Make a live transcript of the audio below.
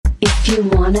If you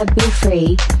wanna be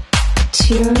free,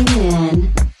 tune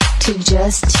in to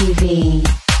JusTV.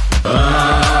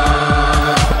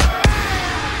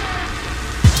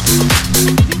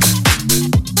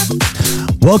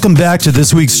 Welcome back to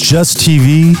this week's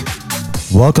JusTV.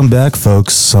 Welcome back,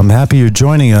 folks. I'm happy you're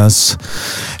joining us.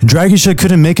 Dragisha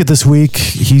couldn't make it this week.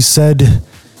 He said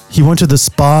he went to the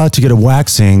spa to get a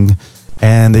waxing,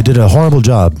 and they did a horrible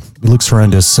job. It looks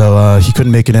horrendous, so he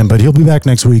couldn't make it in, but he'll be back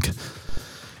next week.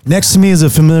 Next to me is a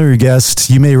familiar guest.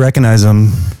 You may recognize him.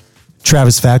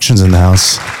 Travisfaction's in the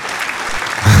house.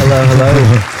 Hello.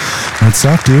 What's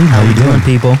up, dude? How you doing,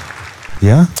 people?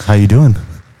 Yeah? How you doing?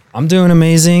 I'm doing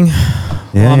amazing.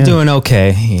 I'm doing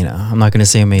okay. You know, I'm not going to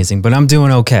say amazing, but I'm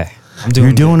doing okay.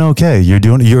 You're doing okay.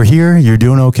 You're here. You're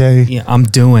doing okay. Yeah, I'm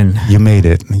doing. You made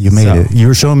it. You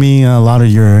were showing me a lot of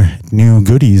your new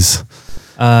goodies.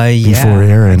 Before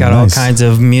Aaron. I got all kinds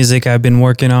of music I've been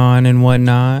working on and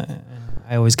whatnot.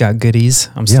 I always got goodies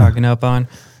I'm stocking up on.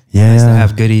 Yeah. Nice to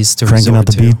have goodies to cranking out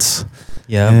the to. beats.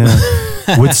 Yeah.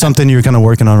 What's something you're kind of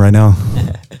working on right now?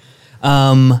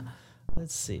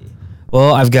 Let's see.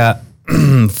 Well, I've got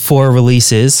 4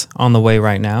 releases on the way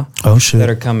right now. Oh shit. That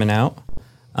are coming out.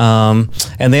 And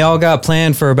they all got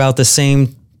planned for about the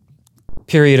same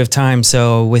period of time.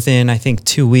 So within, I think,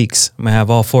 2 weeks, I'm gonna have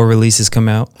all 4 releases come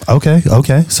out. Okay. So at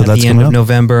that's the end coming of up.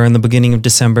 November and the beginning of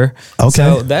December. Okay.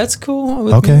 So that's cool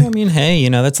with me. I mean, hey, you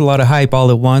know, that's a lot of hype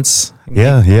all at once.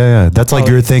 Yeah. That's like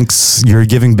you're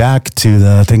giving back to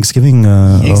the Thanksgiving.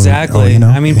 Exactly. You know?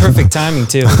 I mean, perfect timing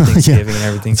too, with Thanksgiving and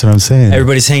everything. That's what I'm saying.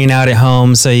 Everybody's hanging out at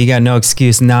home, so you got no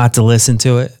excuse not to listen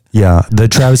to it. Yeah, the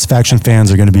Travisfaction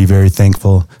fans are going to be very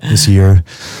thankful this year.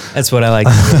 That's what I like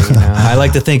to do, you know? I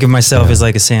like to think of myself as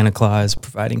like a Santa Claus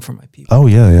providing for my people. Oh,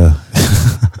 yeah.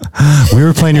 We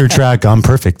were playing your track, I'm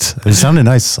Perfect. It sounded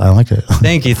nice. I like it.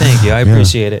 Thank you. I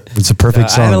appreciate it. It's a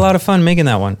perfect song. I had a lot of fun making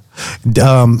that one.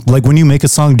 Like when you make a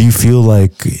song, do you feel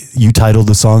like you title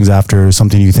the songs after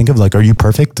something you think of? Like, are you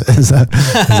perfect? Is that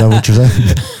what you're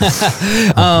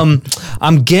saying?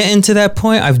 I'm getting to that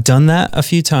point. I've done that a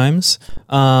few times.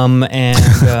 And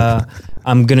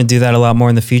I'm going to do that a lot more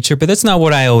in the future, but that's not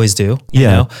what I always do. You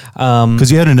know?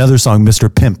 Because you had another song,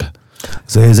 Mr. Pimp.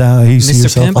 So is that how you see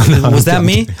yourself? Pimp? Was that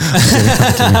me?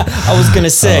 I was going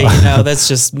to say,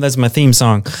 that's my theme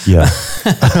song. Yeah.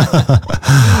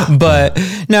 But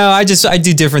no, I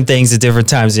do different things at different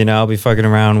times. You know, I'll be fucking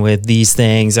around with these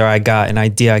things, or I got an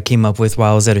idea I came up with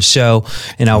while I was at a show,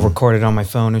 and I'll record it on my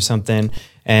phone or something.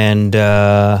 And,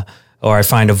 or I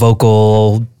find a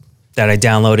vocal that I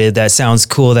downloaded that sounds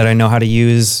cool that I know how to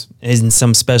use in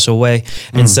some special way.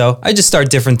 And so I just start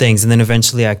different things, and then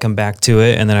eventually I come back to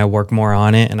it, and then I work more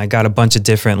on it. And I got a bunch of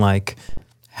different like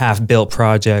half-built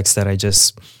projects that I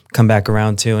just come back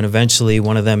around to. And eventually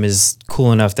one of them is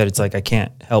cool enough that it's like I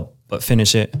can't help but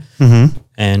finish it.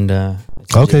 And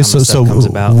okay, so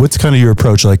what's kind of your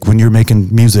approach? Like when you're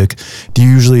making music, do you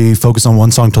usually focus on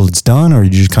one song till it's done, or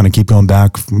you just kind of keep going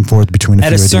back and forth between a few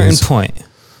ideas? At a certain point.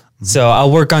 So I'll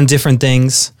work on different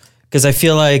things because I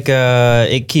feel like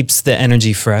it keeps the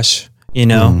energy fresh, you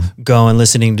know, going,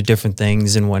 listening to different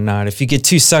things and whatnot. If you get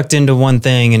too sucked into one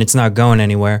thing and it's not going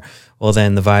anywhere, well,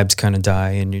 then the vibes kind of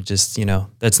die, and you're just, you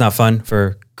know, that's not fun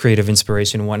for creative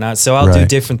inspiration and whatnot. So I'll do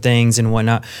different things and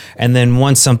whatnot. And then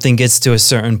once something gets to a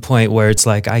certain point where it's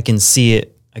like I can see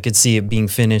it being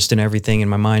finished and everything in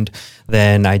my mind,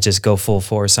 then I just go full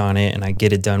force on it and I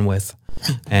get it done with.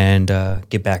 And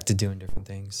get back to doing different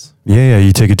things. Yeah,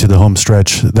 you take it to the home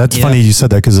stretch. That's funny you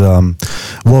said that because,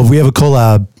 we have a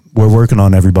collab we're working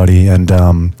on, everybody, and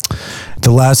the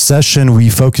last session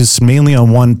we focused mainly on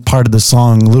one part of the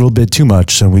song a little bit too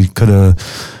much, and we could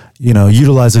have,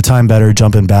 utilized the time better,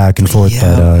 jumping back and forth.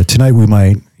 Yeah. But tonight we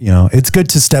might, it's good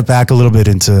to step back a little bit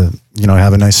into,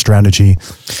 have a nice strategy.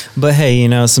 But hey,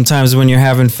 sometimes when you're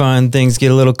having fun, things get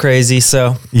a little crazy.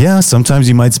 So yeah, sometimes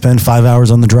you might spend 5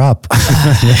 hours on the drop.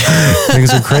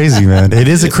 Things are crazy, man. It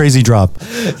is a crazy drop.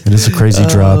 It is a crazy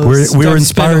drop. We were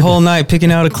inspired. Spent a whole night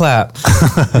picking out a clap.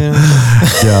 Yeah.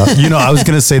 I was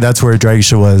gonna say that's where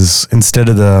Dragisha was instead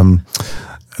of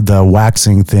the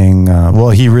waxing thing.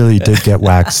 He really did get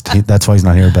waxed. That's why he's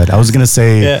not here. But I was gonna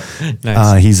say,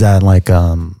 nice. He's at like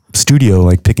studio,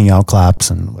 like picking out claps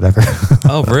and whatever.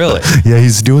 Oh, really? Yeah,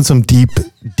 he's doing some deep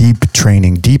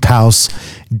training, deep house,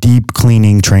 deep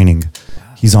cleaning training.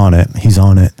 He's on it.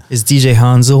 Is DJ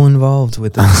Hansel involved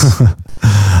with this?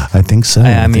 I think so.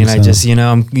 I just,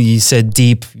 you said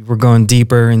deep. We're going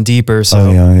deeper and deeper.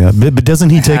 So yeah. But doesn't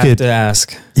he take it to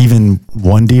ask even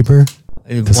one deeper?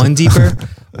 One deeper?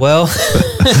 Well,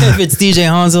 if it's DJ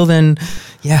Hansel, then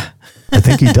yeah. I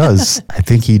think he does.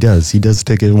 He does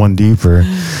take it one deeper.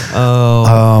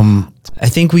 Oh, I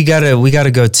think we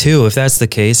gotta go 2 if that's the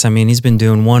case. I mean, he's been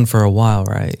doing 1 for a while,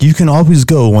 right? You can always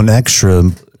go one extra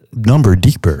number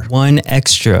deeper. 1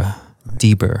 extra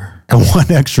deeper.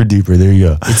 One extra deeper. There you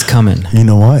go. It's coming. You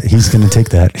know what? He's going to take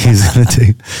that. He's going to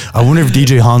take. I wonder if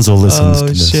DJ Hanzo listens to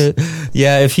this. Shit.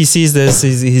 Yeah, if he sees this,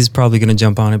 he's probably going to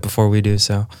jump on it before we do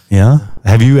so. Yeah?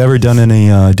 Have you ever done any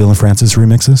Dylan Francis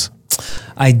remixes?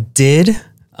 I did.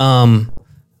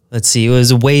 Let's see. It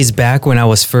was a ways back when I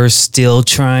was first still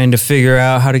trying to figure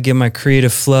out how to get my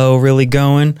creative flow really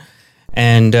going.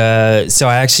 And so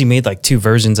I actually made like 2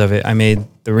 versions of it. I made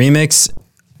the remix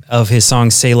of his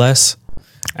song Say Less.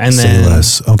 And then, Say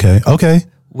Less. Okay.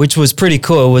 Which was pretty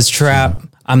cool. It was trap.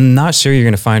 I'm not sure you're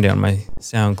going to find it on my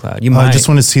SoundCloud. You might. I just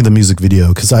want to see the music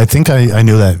video because I think I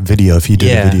know that video if you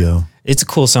did a video. It's a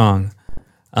cool song.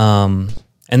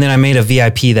 And then I made a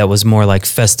VIP that was more like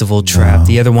festival trap. Wow.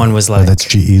 The other one was like that's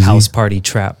G-Eazy. House party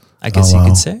trap, I guess you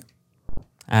could say.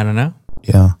 I don't know.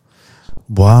 Yeah.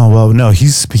 Wow. Well, no,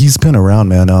 he's been around,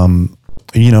 man. And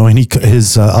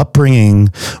his upbringing,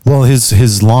 well,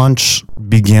 his launch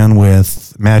began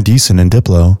with Mad Decent and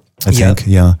Diplo, I think.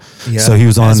 Yeah. So he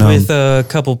was on with a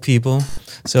couple people.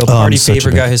 So Party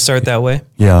Favor got his start that way.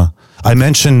 Yeah. I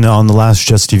mentioned on the last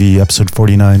JusTV episode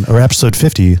 49 or episode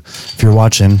 50, if you're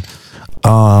watching,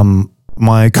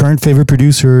 my current favorite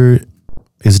producer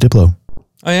is Diplo.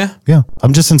 Oh yeah? Yeah.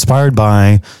 I'm just inspired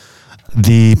by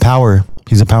the power.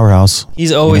 He's a powerhouse.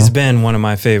 He's always been one of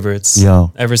my favorites. Yeah.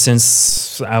 Ever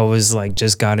since I was like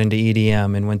just got into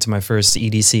EDM and went to my first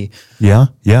EDC. Yeah.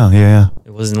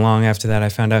 It wasn't long after that I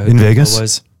found out who in Diplo Vegas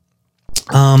was.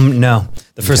 No.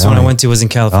 The first one I went to was in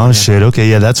California. Oh shit. Okay.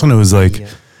 Yeah. That's when it was like,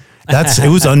 it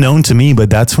was unknown to me, but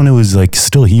that's when it was like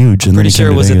still huge. And Pretty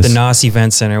sure it was at the NOS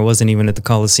Event Center. It wasn't even at the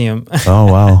Coliseum. Oh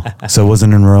wow. So it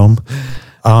wasn't in Rome.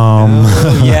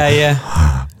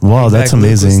 Yeah. Wow, that's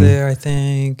amazing. Was there, I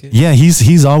think. Yeah,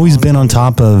 he's always been on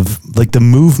top of like the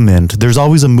movement. There's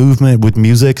always a movement with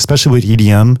music, especially with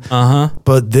EDM.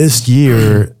 But this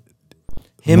year,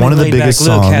 one of the biggest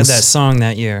songs. Luke had that song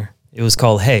that year. It was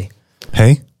called Hey.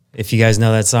 Hey? If you guys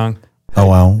know that song. Oh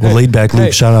wow. Well, Laid Back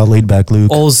Luke. Shout out Laid Back Luke.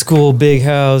 Old school, big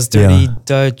house, dirty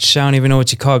Dutch. I don't even know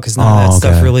what you call it because none of that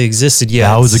stuff really existed yet.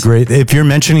 That was a great. If you're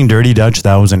mentioning Dirty Dutch,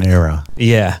 that was an era.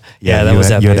 Yeah, that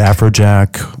was epic. You had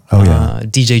Afrojack. Oh yeah.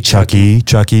 DJ Chucky,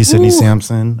 Sidney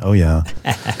Sampson. Oh yeah.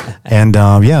 And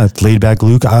Laid Back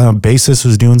Luke. Bassist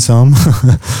was doing some.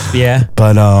 Yeah.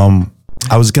 But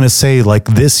I was gonna say like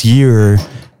this year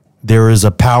there is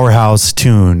a powerhouse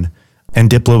tune. And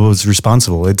Diplo was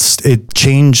responsible. It's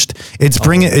changing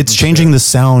the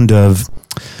sound of.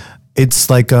 It's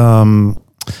like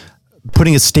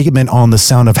putting a statement on the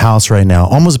sound of house right now,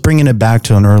 almost bringing it back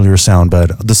to an earlier sound.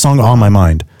 But the song "On My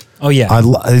Mind." Oh yeah,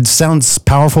 it sounds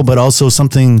powerful, but also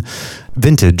something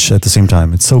vintage at the same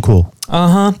time. It's so cool.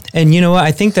 And you know what?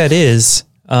 I think that is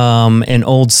an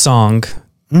old song.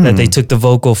 That they took the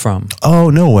vocal from. Oh,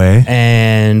 no way.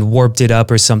 And warped it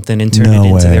up or something and turned it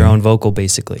into their own vocal,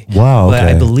 basically. Wow, But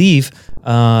I believe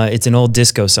it's an old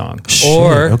disco song.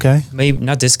 Or maybe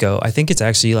not disco. I think it's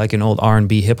actually like an old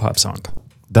R&B hip-hop song.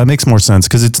 That makes more sense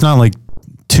because it's not like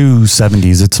too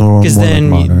 70s. It's more then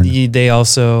like modern. They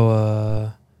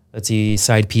also... let's see,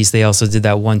 side piece. They also did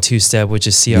that 1-2 step, which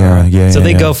is CR. So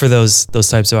they go for those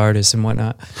types of artists and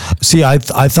whatnot. See, I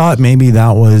thought maybe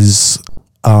that was...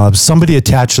 somebody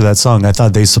attached to that song. I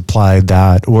thought they supplied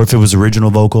that, or if it was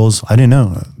original vocals. I didn't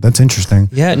know. That's interesting.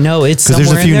 Yeah, no, it's somewhere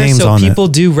there's a few in there. Names so on people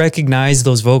do recognize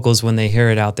those vocals when they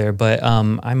hear it out there. But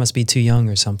I must be too young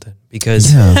or something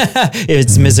because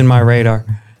it's missing my radar.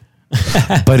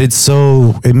 But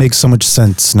it makes so much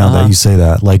sense now that you say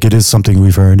that. Like it is something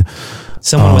we've heard.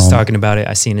 Someone was talking about it.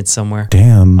 I seen it somewhere.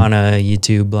 Damn. On a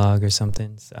YouTube blog or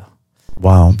something. So.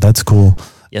 Wow, that's cool.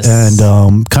 Yes. And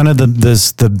kind of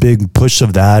the big push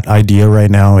of that idea right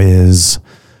now is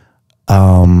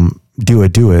Do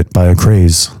It by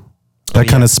Craze. That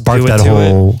kind of sparked that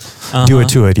whole do it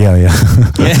to it. Yeah.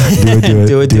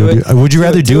 do it. Would you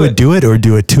rather do it or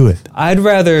do it to it? I'd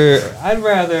rather do it.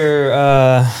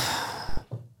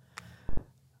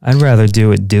 I think I'd rather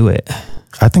do it to it.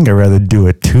 I think I'd rather do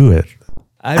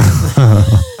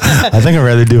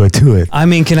it to it. I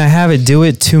mean, can I have it do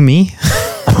it to me?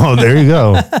 Oh, there you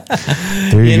go.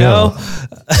 There you go.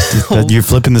 You're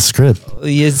flipping the script.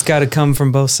 It's got to come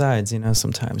from both sides,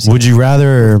 sometimes. Would you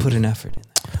rather put an effort in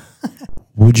that?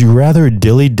 Would you rather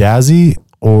dilly dazzy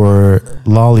or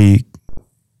lolly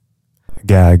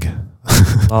gag?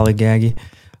 Lollygaggy.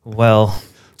 Well,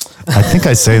 I think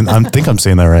I'm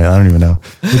saying that right. I don't even know.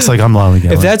 Looks like I'm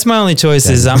lollygagging. If that's my only choice,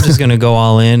 is I'm just gonna go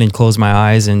all in and close my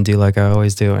eyes and do like I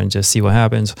always do and just see what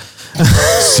happens.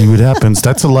 See what happens.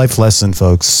 That's a life lesson,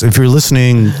 folks. If you're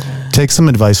listening, take some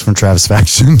advice from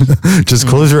Travisfaction. Just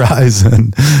close your eyes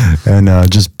and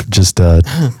just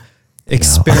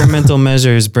experimental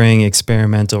measures bring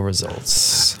experimental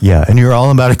results. Yeah, and you're all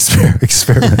about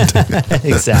experimenting.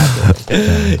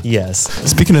 Exactly. Yes.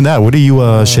 Speaking of that, what are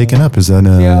you shaking up? Is that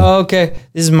yeah, okay.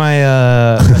 This is my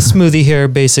smoothie here.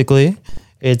 Basically,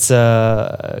 it's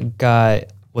got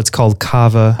what's called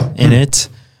kava in it.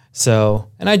 So,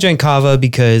 and I drink kava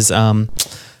because I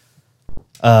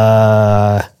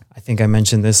think I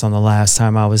mentioned this on the last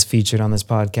time I was featured on this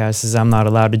podcast. Is I'm not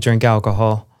allowed to drink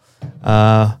alcohol.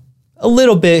 A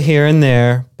little bit here and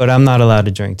there, but I'm not allowed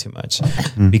to drink too much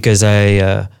because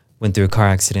I went through a car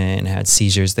accident and had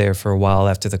seizures there for a while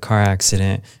after the car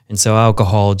accident. And so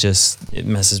alcohol it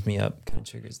messes me up, kind of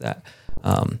triggers that,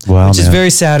 which is very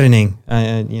saddening.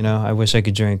 I wish I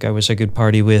could drink. I wish I could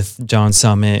party with John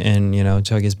Summit and,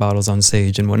 chug his bottles on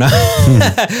stage and whatnot.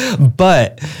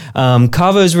 But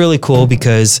kava is really cool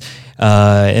because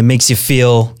it makes you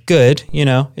feel good.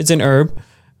 It's an herb.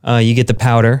 You get the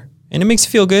powder and it makes you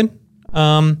feel good.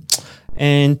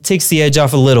 And takes the edge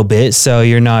off a little bit. So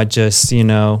you're not just,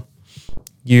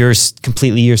 you're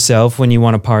completely yourself when you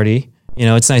want to party.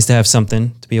 It's nice to have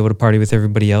something to be able to party with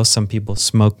everybody else. Some people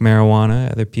smoke marijuana.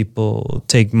 Other people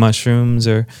take mushrooms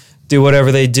or do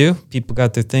whatever they do. People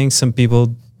got their things. Some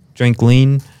people drink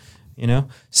lean,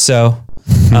 So,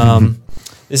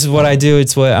 this is what I do.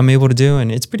 It's what I'm able to do.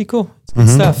 And it's pretty cool. It's good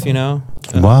stuff,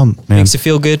 Wow, man. Makes you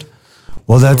feel good.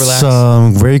 Well, that's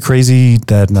very crazy,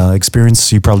 that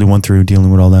experience you probably went through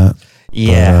dealing with all that.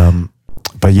 Yeah.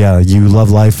 But yeah, you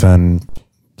love life and,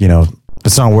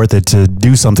 it's not worth it to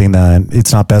do something that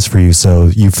it's not best for you. So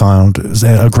you found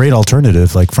a great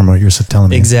alternative, like from what you're telling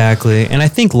me. Exactly. And I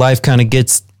think life kind of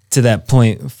gets to that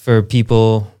point for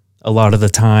people a lot of the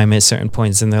time at certain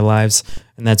points in their lives.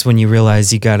 And that's when you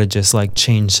realize you got to just like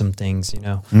change some things,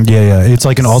 Yeah. It's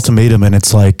like an ultimatum and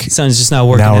it's like, something's just not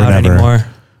working out anymore.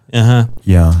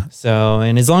 Yeah. So,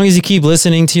 and as long as you keep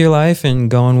listening to your life and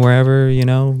going wherever,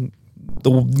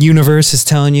 the universe is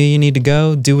telling you need to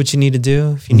go, do what you need to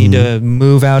do. If you need to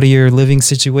move out of your living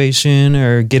situation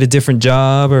or get a different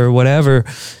job or whatever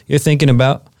you're thinking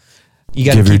about, you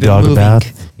got to keep it moving.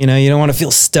 You don't want to feel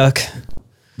stuck.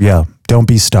 Yeah. Don't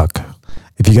be stuck.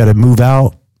 If you got to move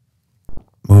out,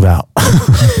 move out.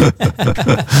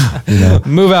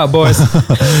 Move out, boys.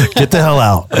 Get the hell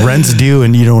out. Rent's due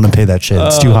and you don't want to pay that shit.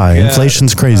 It's too high. God.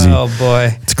 Inflation's crazy. Oh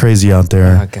boy. It's crazy out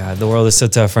there. Oh God. The world is so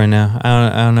tough right now.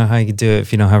 I don't know how you could do it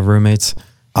if you don't have roommates.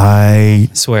 I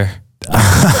swear.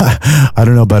 I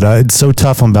don't know, but it's so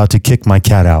tough. I'm about to kick my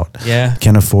cat out. Yeah.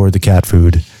 Can't afford the cat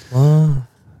food. Well,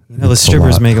 the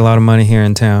strippers make a lot of money here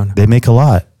in town. They make a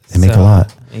lot. They make a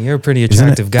lot. You're a pretty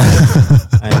attractive guy.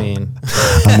 I mean,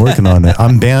 I'm working on it.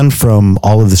 I'm banned from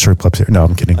all of the strip clubs here. No,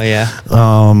 I'm kidding. Oh yeah.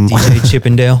 DJ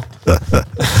Chippendale.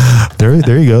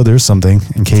 There you go. There's something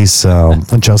in case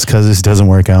just because this doesn't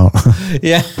work out.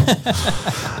 Yeah.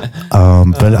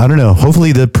 But I don't know.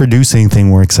 Hopefully the producing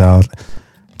thing works out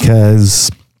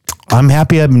because I'm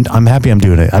happy. I'm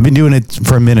doing it. I've been doing it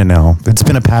for a minute now. It's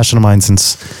been a passion of mine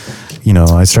since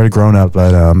I started growing up,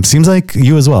 but seems like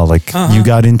you as well. Like you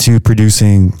got into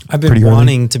producing. I've been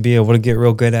wanting to be able to get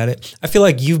real good at it. I feel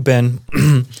like you've been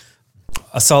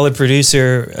a solid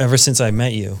producer ever since I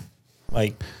met you,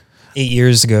 like 8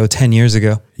 years ago, 10 years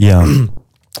ago. Yeah.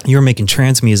 You were making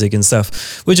trance music and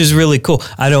stuff, which is really cool.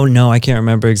 I don't know. I can't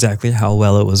remember exactly how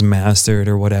well it was mastered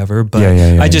or whatever, but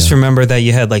I just remember that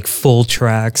you had like full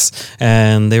tracks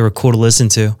and they were cool to listen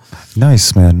to.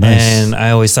 Nice, man. Nice. And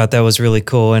I always thought that was really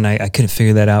cool. And I couldn't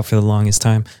figure that out for the longest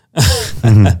time.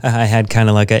 I had kind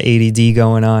of like a ADD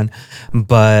going on,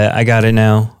 but I got it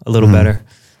now a little better.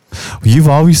 You've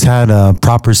always had a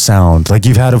proper sound. Like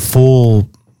you've had a full...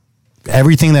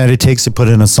 everything that it takes to put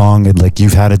in a song,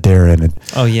 you've had it there, and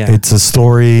it's a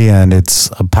story and it's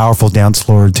a powerful dance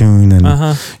floor tune,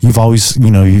 and you've always,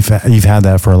 you've had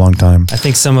that for a long time. I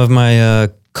think some of my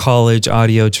college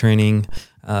audio training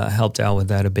helped out with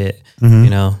that a bit.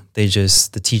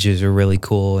 The teachers were really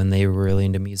cool and they were really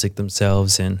into music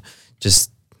themselves and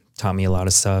just taught me a lot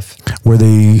of stuff. Were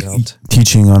they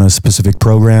teaching on a specific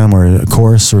program or a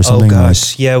course or something? Oh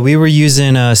gosh, yeah, we were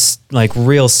using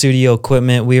real studio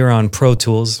equipment. We were on Pro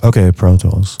Tools. Okay, Pro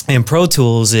Tools. And Pro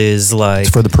Tools is like... it's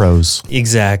for the pros.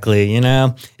 Exactly,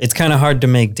 It's kind of hard to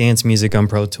make dance music on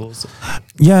Pro Tools.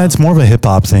 Yeah, it's more of a hip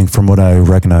hop thing from what I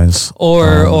recognize.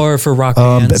 Or for rock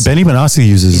bands. Benny Benassi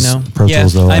uses Pro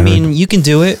Tools though. I mean, you can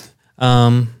do it.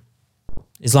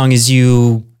 as long as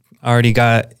you already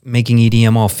got making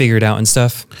EDM all figured out and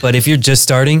stuff. But if you're just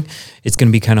starting, it's going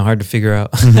to be kind of hard to figure out.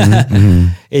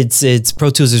 It's Pro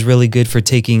Tools is really good for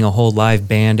taking a whole live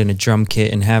band and a drum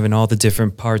kit and having all the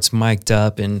different parts mic'd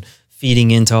up and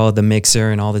feeding into all the mixer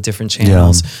and all the different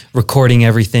channels, recording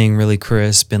everything really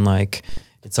crisp and like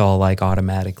it's all like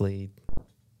automatically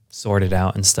sorted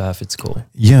out and stuff. It's cool.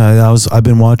 Yeah, I've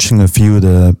been watching a few of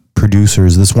the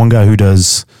producers. This one guy who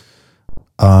does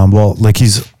like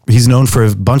he's known for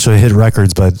a bunch of hit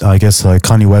records, but I guess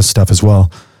Kanye West stuff as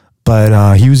well.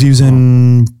 But he was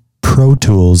using Pro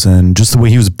Tools and just the way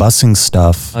he was bussing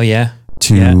stuff. Oh yeah.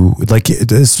 Like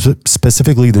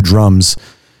specifically the drums.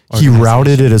 He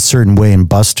routed it a certain way and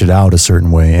busted out a certain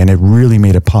way, and it really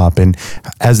made it pop. And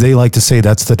as they like to say,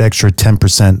 that's that extra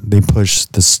 10% they push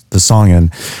the song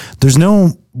in. There's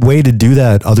no way to do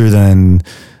that other than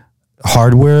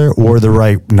hardware or the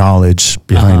right knowledge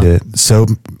behind it. So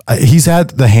he's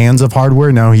had the hands of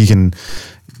hardware. Now he can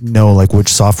know like which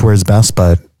software is best,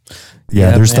 but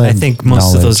there's that. I think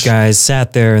most of those guys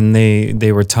sat there and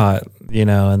they were taught,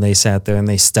 and they sat there and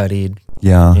they studied,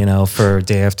 for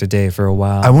day after day for a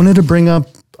while. I wanted to bring up,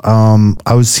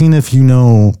 I was seeing if you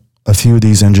know a few of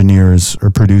these engineers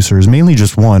or producers, mainly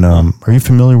just one. Are you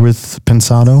familiar with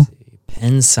Pensado?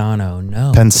 Pensado,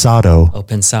 no. Pensado. Oh,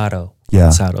 Pensado. Yeah,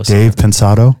 Pensado, Dave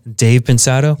Pensado. Dave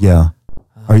Pensado. Yeah,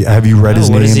 have you read his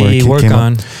name? What does he work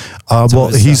on? Well,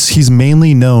 he's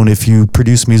mainly known. If you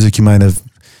produce music, you might have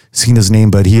seen his name,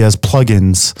 but he has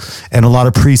plugins and a lot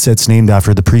of presets named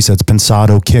after the presets.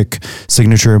 Pensado, Kick,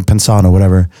 Signature, Pensado,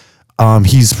 whatever.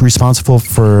 He's responsible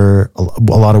for a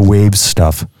lot of Waves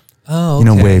stuff. Oh, okay. You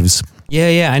know Waves.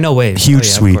 Yeah, I know Waves. Huge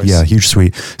suite. Yeah, huge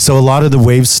suite. So a lot of the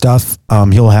Waves stuff,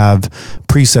 he'll have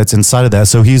presets inside of that.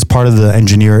 So he's part of the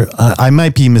engineer. I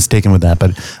might be mistaken with that,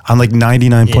 but I'm like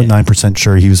 99.9%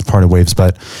 sure he was part of Waves.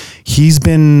 But he's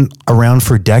been around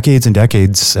for decades and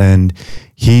decades, and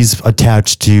he's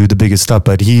attached to the biggest stuff.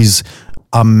 But he's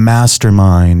a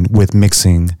mastermind with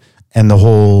mixing and the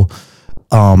whole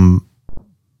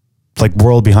like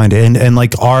world behind it, and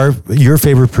like your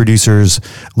favorite producers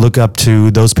look up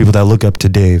to those people that look up to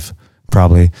Dave,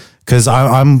 probably, because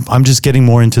I'm just getting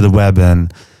more into the web,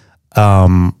 and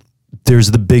there's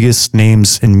the biggest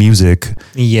names in music,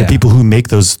 the people who make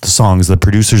the songs, the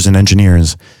producers and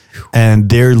engineers, and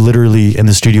they're literally in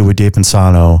the studio with Dave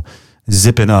Pensado,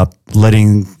 zipping up,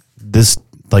 letting this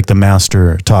like the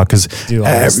master talk, because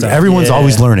everyone's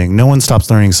always learning. No one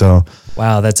stops learning. So.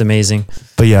 Wow, that's amazing.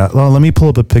 But well, let me pull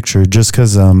up a picture just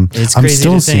because it's crazy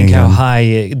to think how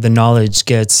high the knowledge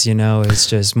gets. It's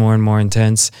just more and more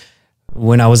intense.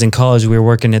 When I was in college, we were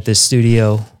working at this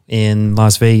studio in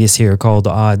Las Vegas here called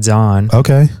Odds On.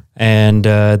 Okay. And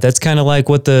that's kind of like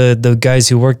what the guys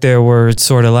who worked there were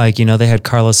sort of like. They had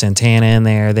Carlos Santana in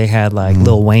there. They had like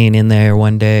Lil Wayne in there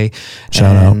one day.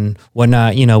 Shout and out.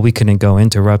 Whatnot. We couldn't go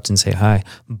interrupt and say hi.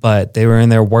 But they were in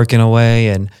there working away,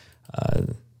 and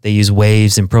they use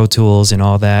Waves and Pro Tools and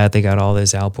all that. They got all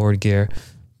this outboard gear.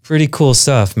 Pretty cool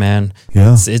stuff, man.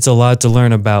 Yeah. It's a lot to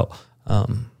learn about.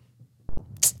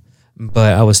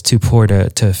 But I was too poor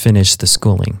to finish the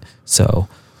schooling. So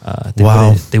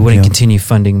they wouldn't continue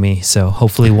funding me. So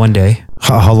hopefully one day.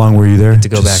 How long were you there? To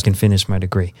go back and finish my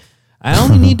degree. I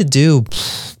only need to do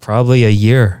probably a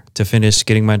year to finish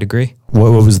getting my degree.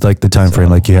 What was like the time frame?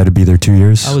 Like you had to be there 2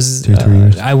 years? I was 3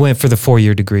 years. I went for the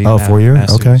 4-year degree. Oh, 4 year?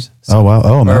 Okay. Oh wow.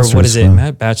 Oh, master's. Or what is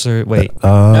it? Bachelor? Wait.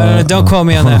 No, don't quote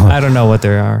me on that. I don't know what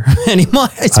there are anymore.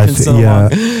 It's been so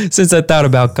long since I thought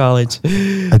about college.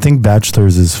 I think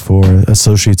bachelor's is 4,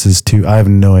 associates is 2. I have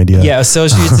no idea. Yeah,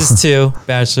 associates is 2,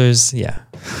 bachelor's,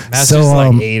 master's is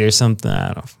like 8 or something.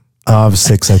 I don't know.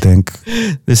 6, I think.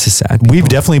 This is sad. We've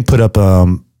definitely put up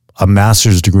a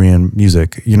master's degree in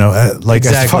music,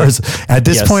 as far as at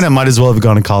this point, I might as well have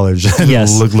gone to college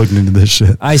and looked into this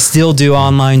shit. I still do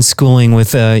online schooling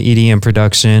with EDM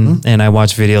production, and I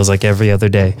watch videos like every other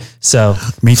day. So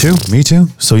me too.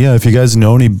 So if you guys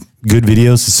know any good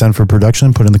videos to send for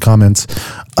production, put in the comments.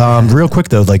 Real quick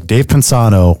though, like Dave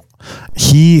Pensado,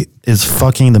 he is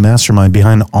fucking the mastermind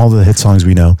behind all the hit songs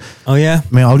we know. Oh yeah?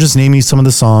 I mean, I'll just name you some of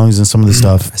the songs and some of the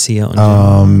stuff. I see Elton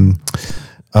John.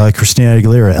 Christina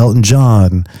Aguilera, Elton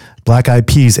John, Black Eyed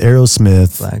Peas,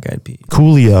 Aerosmith,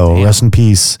 Coolio, rest in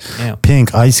peace,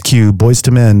 Pink, Ice Cube, Boyz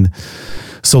II Men,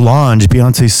 Solange,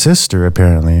 Beyonce's sister,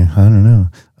 apparently. I don't know.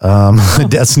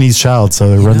 Destiny's Child, so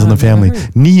it runs in the family.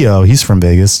 Neo, he's from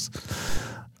Vegas.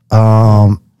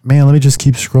 Man, let me just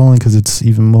keep scrolling because it's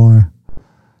even more.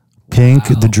 Pink,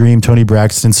 The Dream, Tony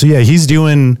Braxton. So he's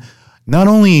doing not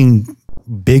only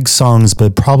big songs,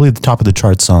 but probably the top of the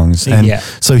chart songs. And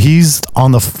so he's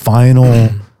on the final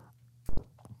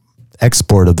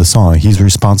export of the song. He's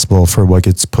responsible for what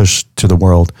gets pushed to the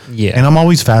world. Yeah. And I'm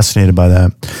always fascinated by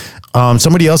that.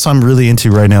 Somebody else I'm really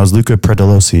into right now is Luca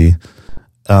Predolosi,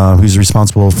 who's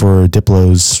responsible for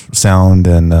Diplo's sound.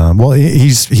 And,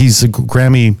 he's a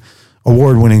Grammy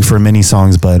award winning for many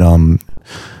songs, but,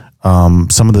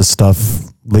 some of the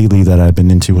stuff lately that I've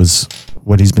been into was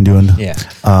what he's been doing. Yeah.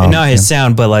 And not his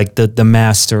sound, but like the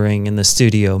mastering and the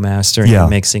studio mastering and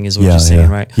mixing is what you're saying,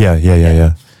 right?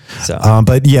 Yeah. So,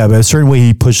 but a certain way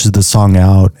he pushes the song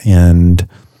out and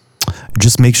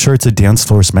just make sure it's a dance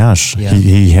floor smash. Yeah.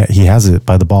 He has it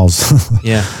by the balls.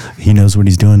 yeah. He knows what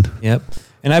he's doing. Yep.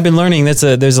 And I've been learning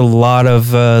there's a lot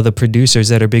of the producers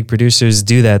that are big producers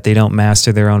do that. They don't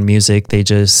master their own music. They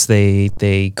just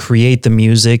they create the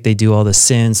music. They do all the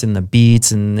synths and the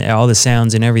beats and all the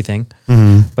sounds and everything.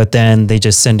 Mm-hmm. But then they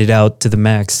just send it out to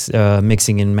the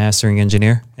mixing and mastering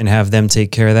engineer and have them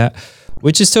take care of that,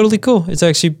 which is totally cool. It's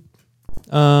actually,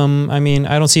 I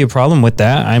don't see a problem with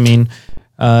that. I mean,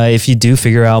 if you do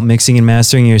figure out mixing and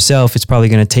mastering yourself, it's probably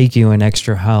going to take you an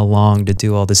extra how long to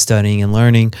do all the studying and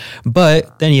learning.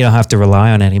 But then you don't have to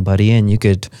rely on anybody, and you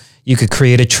could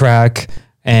create a track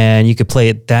and you could play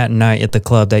it that night at the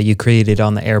club that you created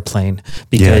on the airplane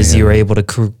because you were able to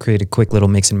create a quick little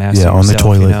mix and master yourself, on the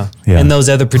toilet. You know? Yeah. And those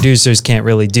other producers can't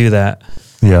really do that.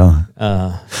 Yeah.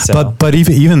 But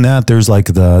even that, there's like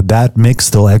that mix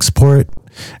they'll export.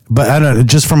 But I don't know,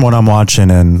 just from what I'm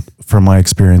watching and from my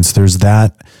experience, there's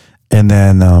that. And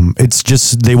then it's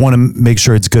just, they want to make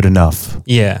sure it's good enough.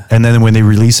 Yeah. And then when they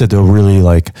release it, they'll really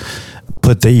like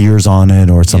put the ears on it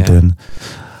or something.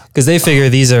 Because they figure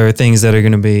these are things that are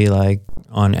going to be like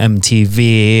on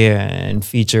MTV and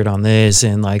featured on this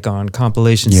and like on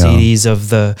compilation CDs of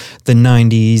the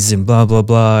 90s and blah, blah,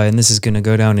 blah. And this is going to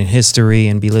go down in history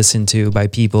and be listened to by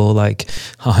people like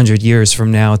 100 years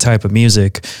from now type of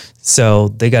music. So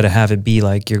they got to have it be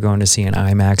like you're going to see an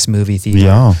IMAX movie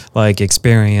theater like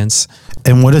experience.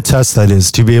 And what a test that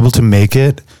is to be able to make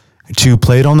it, to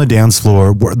play it on the dance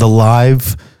floor, the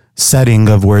live setting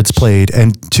of where it's played,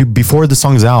 and to before the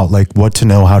song's out, like what to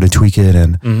know how to tweak it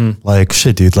and like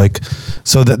shit, dude. Like,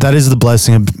 so that is the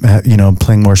blessing of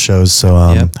playing more shows. So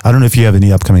I don't know if you have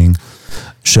any upcoming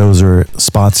shows or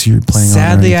spots you're playing on.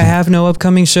 Sadly, I have no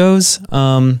upcoming shows.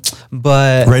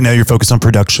 But right now you're focused on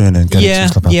production and getting some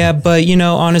stuff out there. But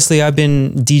honestly, I've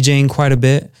been DJing quite a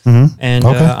bit, and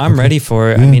I'm ready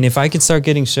for it. Yeah. I mean, if I could start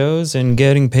getting shows and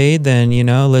getting paid, then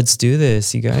let's do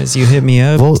this. You guys, you hit me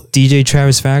up. Well, DJ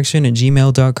Travisfaction at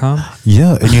gmail.com.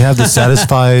 Yeah, and you have the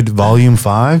Satisfied Volume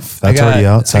 5. That's already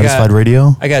out. Satisfied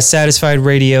Radio. I got Satisfied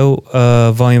Radio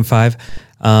Volume 5.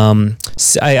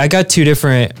 I got two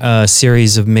different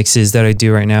series of mixes that I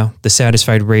do right now. The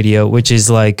Satisfied Radio, which is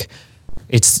like,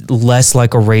 it's less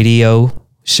like a radio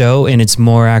show and it's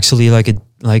more actually like a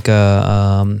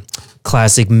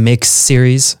classic mix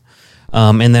series.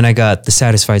 And then I got the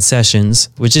Satisfied Sessions,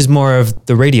 which is more of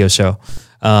the radio show.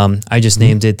 I just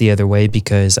named it the other way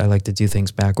because I like to do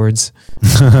things backwards.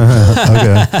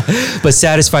 Okay. But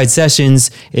Satisfied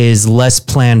Sessions is less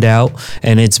planned out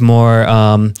and it's more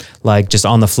like just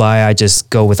on the fly. I just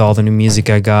go with all the new music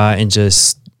I got and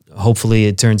just hopefully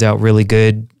it turns out really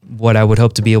good. What I would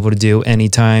hope to be able to do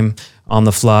anytime on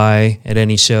the fly at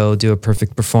any show, do a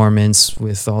perfect performance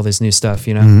with all this new stuff,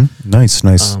 Nice.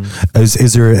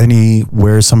 Is there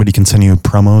anywhere somebody can send you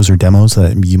promos or demos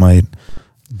that you might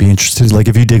be interested? Like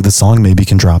if you dig the song, maybe you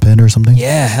can drop it or something?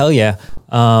 Yeah, hell yeah.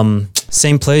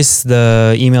 Same place,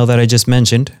 the email that I just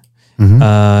mentioned.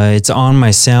 It's on my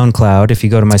SoundCloud if you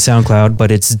go to my SoundCloud,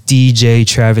 but it's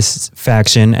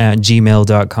djtravisfaction at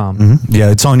gmail.com.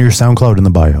 Yeah, it's on your SoundCloud in the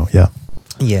bio. Yeah.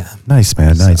 Nice,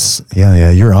 man. Nice.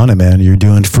 Yeah. You're on it, man. You're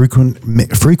doing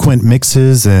frequent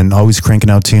mixes and always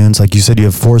cranking out tunes. Like you said, you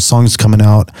have 4 songs coming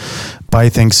out by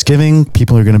Thanksgiving.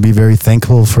 People are going to be very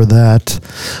thankful for that.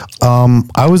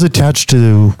 I was attached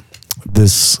to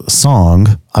this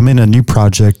song. I'm in a new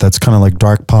project that's kind of like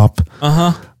dark pop.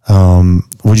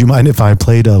 Would you mind if I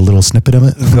played a little snippet of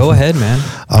it? Go ahead, man.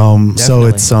 So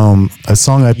it's a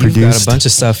song I produced. You've got a bunch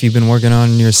of stuff you've been working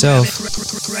on yourself.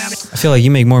 I feel like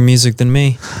you make more music than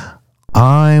me.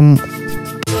 I'm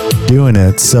doing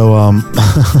it. So I'm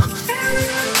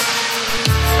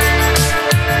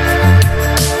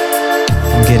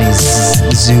getting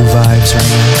zoo vibes right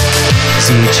now.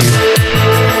 ZHU.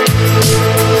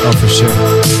 Oh, for sure.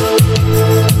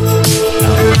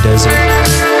 Out in the desert.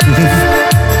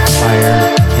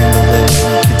 Fire,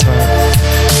 candlelit, guitar.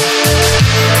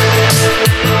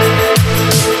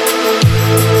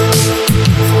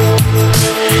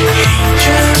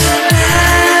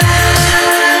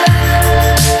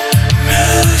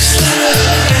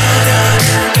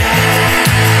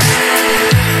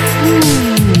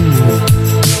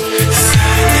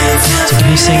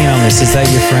 this. Is that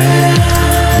your friend?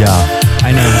 Yeah,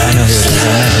 I know who it is.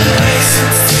 I met him, right?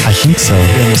 I think so.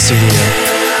 In the studio.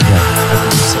 Yeah. I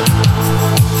believe so.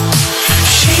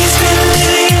 She's been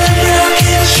living a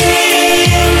broken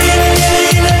dream.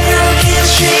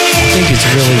 I think it's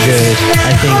really good.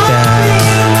 I think that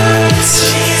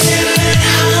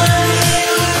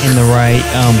in the right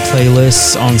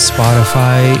playlists on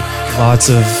Spotify, lots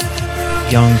of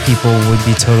young people would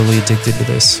be totally addicted to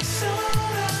this.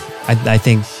 I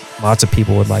think lots of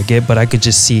people would like it, but I could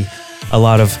just see a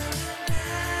lot of,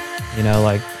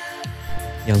 like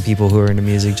young people who are into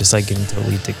music just like getting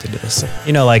totally addicted to this.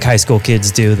 Like high school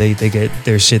kids do. They get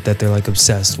their shit that they're like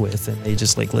obsessed with, and they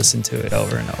just like listen to it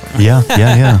over and over. Yeah.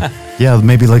 Yeah,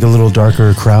 maybe like a little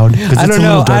darker crowd. I don't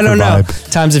know.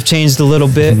 Times have changed a little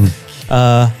bit.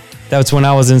 That's when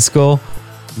I was in school.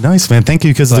 Nice, man. Thank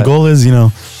you. Because the goal is,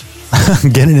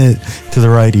 getting it to the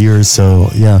right ears. So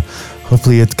yeah,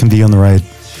 hopefully it can be on the right.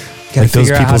 Gotta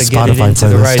figure out how to get it into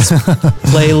the right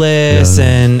playlists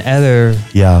and other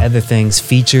things,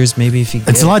 features. Maybe if you.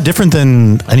 It's a lot different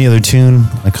than any other tune.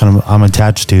 I'm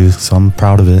attached to, so I'm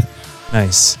proud of it.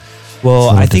 Nice. Well,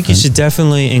 I think you should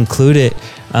definitely include it,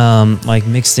 like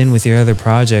mixed in with your other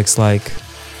projects. Like,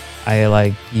 I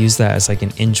like use that as like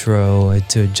an intro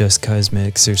to Just Cuz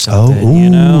mix or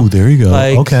something. Oh, there you go.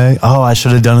 Like, okay. Oh, I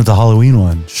should have done it the Halloween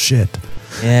one. Shit.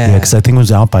 Yeah. Because I think it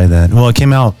was out by then. Well, it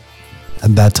came out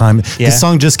at that time. Yeah. This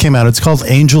song just came out. It's called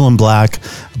Angel in Black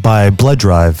by Blood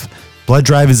Drive. Blood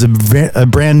Drive is a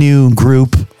brand new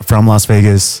group from Las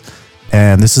Vegas,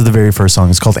 and this is the very first song.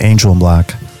 It's called Angel in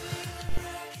Black.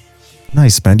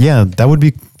 Nice, man. Yeah, that would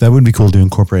be cool to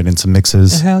incorporate in some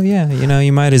mixes. Hell yeah.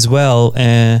 You might as well.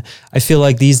 And I feel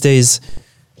like these days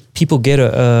people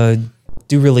do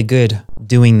really good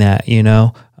doing that,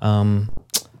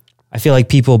 I feel like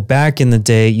people back in the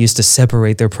day used to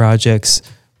separate their projects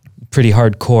pretty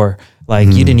hardcore. Like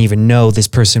you didn't even know this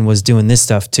person was doing this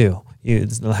stuff too.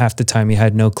 Half the time you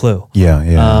had no clue.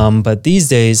 Yeah. But these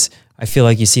days I feel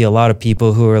like you see a lot of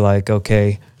people who are like,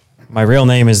 okay, my real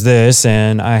name is this,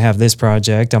 and I have this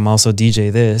project. I'm also DJ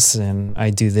this, and I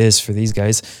do this for these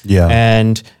guys. Yeah.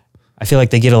 And I feel like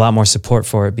they get a lot more support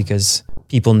for it because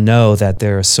people know that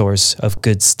they're a source of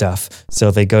good stuff.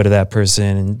 So they go to that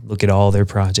person and look at all their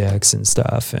projects and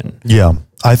stuff. And yeah,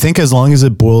 I think as long as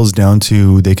it boils down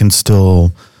to they can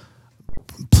still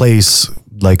place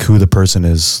like who the person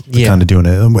is kind of doing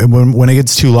it. When it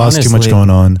gets too lost, too much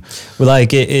going on. Well,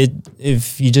 like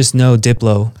if you just know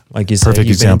Diplo, like you said, Perfect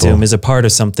you've example. been to him, is a part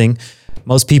of something,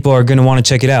 most people are going to want to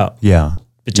check it out. Yeah.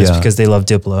 But just because they love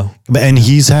Diplo. And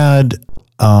he's had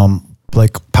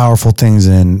like powerful things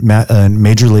in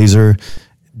Major Lazer,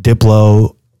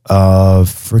 Diplo,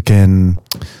 freaking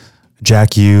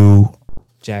Jack U.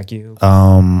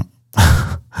 You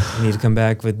need to come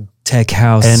back with Tech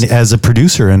House. And as a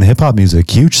producer in hip hop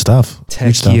music, huge stuff.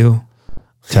 Tech U.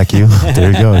 Tech U.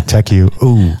 There you go. Tech U.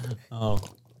 Ooh. Oh.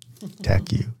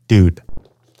 Tech U. Dude,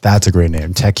 that's a great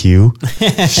name. Tech U.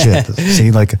 Shit.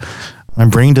 See, like my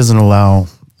brain doesn't allow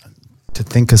to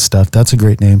think of stuff. That's a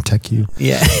great name. Tech U.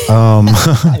 Yeah.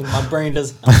 My brain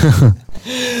doesn't.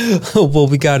 Well,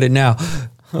 we got it now.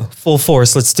 Full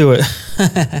force. Let's do it.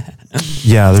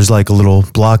 Yeah, there's like a little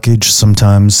blockage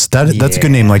sometimes. That's a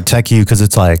good name, like Tech U, because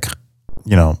it's like,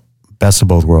 best of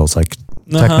both worlds, like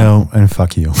techno and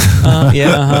fuck you.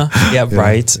 Yeah,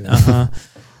 right.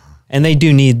 And they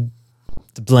do need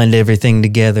to blend everything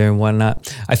together and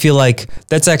whatnot. I feel like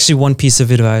that's actually one piece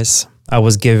of advice I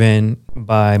was given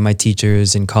by my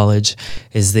teachers in college,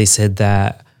 is they said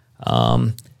that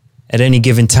at any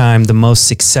given time, the most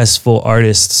successful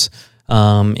artists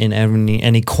in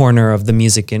any corner of the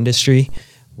music industry,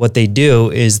 what they do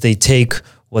is they take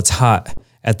what's hot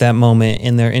at that moment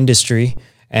in their industry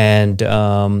and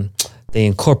they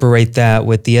incorporate that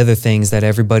with the other things that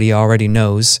everybody already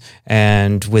knows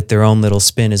and with their own little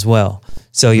spin as well.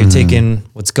 So you're taking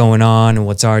what's going on and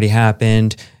what's already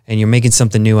happened and you're making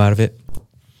something new out of it.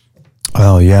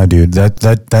 Oh yeah, dude,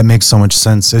 that makes so much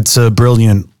sense. It's a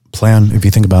brilliant plan if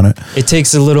you think about it. It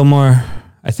takes a little more,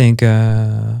 I think,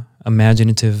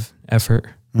 imaginative effort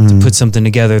to put something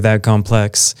together that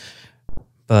complex,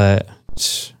 but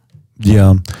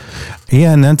yeah,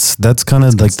 and that's kind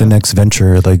of like the next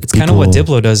venture. Like it's kind of what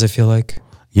Diplo does. I feel like.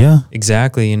 Yeah,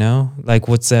 exactly. Like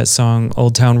what's that song,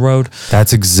 Old Town Road?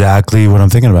 That's exactly what I'm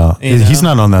thinking about. He's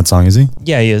not on that song, is he?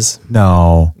 Yeah, he is.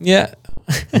 No. Yeah.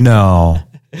 No.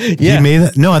 Yeah. He made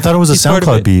that? No, I thought it was a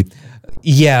SoundCloud beat.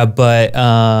 Yeah, but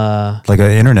like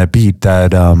an internet beat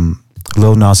that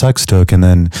Lil Nas X took, and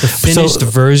then the finished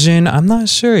version. I'm not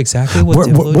sure exactly what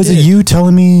Diplo was did. It you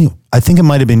telling me? I think it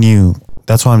might have been you.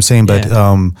 That's what I'm saying. But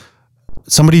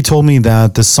somebody told me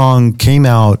that the song came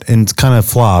out and kind of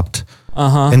flopped.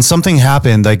 And something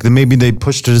happened, like maybe they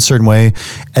pushed it a certain way,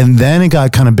 and then it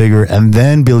got kind of bigger, and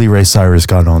then Billy Ray Cyrus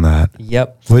got on that.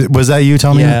 Yep. Was that you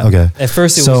telling me? Yeah. Okay. At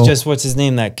first, it was just what's his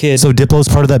name, that kid. So Diplo's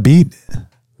part of that beat?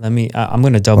 Let me. I'm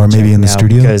gonna double. Or maybe check in the now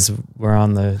studio? because we're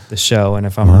on the show, and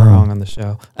if I'm wrong on the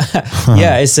show,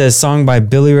 yeah, it's a song by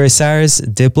Billy Ray Cyrus,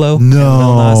 Diplo, and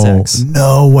Lil Nas X.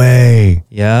 No way.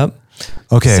 Yep.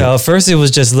 Okay. So first it was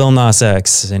just Lil Nas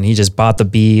X, and he just bought the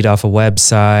beat off a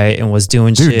website and was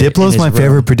doing Dude, shit. Diplo's my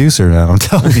favorite producer now. I'm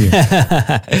telling you.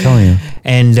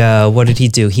 And what did he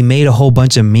do? He made a whole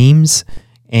bunch of memes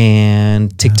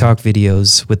and TikTok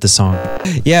videos with the song.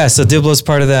 Yeah, so Diplo's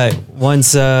part of that.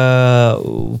 Once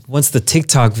the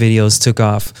TikTok videos took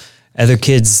off, other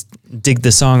kids dig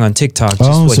the song on TikTok.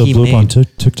 Just what so he blew up made. on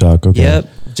TikTok. Okay. Yep,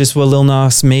 just what Lil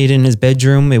Nas made in his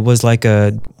bedroom. It was like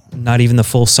not even the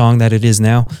full song that it is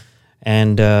now.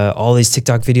 And all these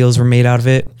TikTok videos were made out of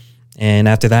it. And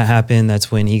after that happened,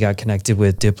 that's when he got connected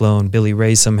with Diplo and Billy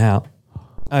Ray somehow.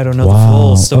 I don't know the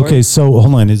full story. Okay, so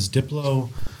hold on. Is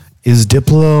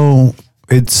Diplo,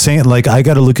 it's saying, like, I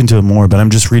got to look into it more, but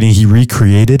I'm just reading he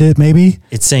recreated it maybe?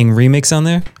 It's saying remix on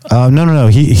there? No.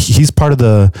 He's part of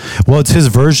it's his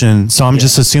version. So I'm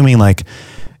just assuming like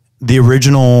the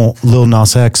original Lil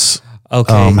Nas X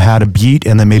had a beat,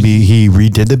 and then maybe he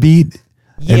redid the beat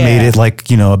and made it like,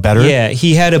 better. Yeah,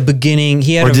 he had a beginning.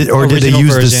 He had or did they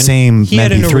use version. the same? He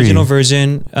had an MP3? original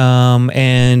version,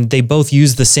 and they both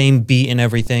used the same beat and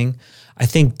everything. I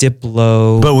think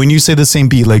Diplo. But when you say the same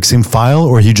beat, like same file,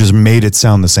 or he just made it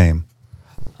sound the same?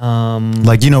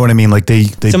 Like, you know what I mean? Like they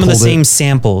some of the same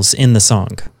samples in the song.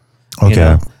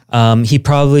 Okay. He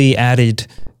probably added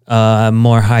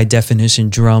more high definition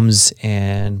drums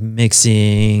and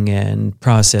mixing and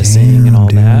processing and all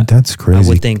that. That's crazy. I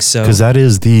would think so. Because that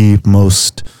is the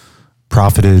most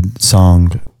profited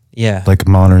song. Yeah. Like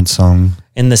modern song.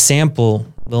 And the sample,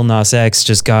 Lil Nas X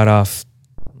just got off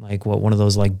like one of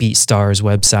those like Beat Stars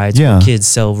websites where kids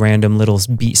sell random little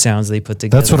beat sounds they put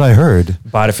together. That's what I heard.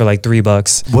 Bought it for like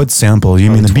 $3. What sample?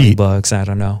 You mean the beat? $20, I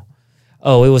don't know.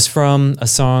 Oh, it was from a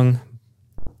song.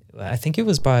 I think it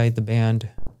was by the band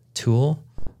Tool.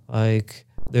 Like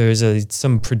there's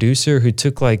some producer who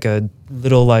took like a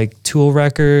little like Tool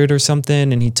record or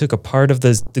something, and he took a part of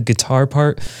the guitar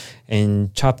part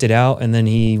and chopped it out, and then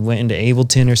he went into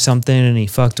Ableton or something and he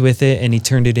fucked with it and he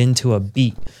turned it into a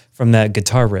beat from that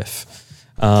guitar riff,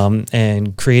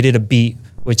 and created a beat,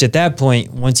 which at that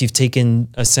point, once you've taken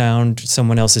a sound,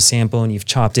 someone else's sample, and you've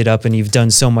chopped it up and you've done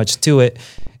so much to it,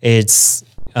 it's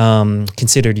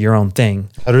considered your own thing.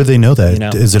 How do they know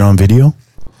that? Is it on video?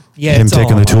 Yeah, him it's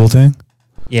taking all the Tool thing?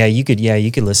 Yeah, you could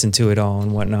listen to it all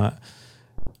and whatnot.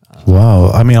 Wow.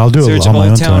 I mean, I'll do it Search on my own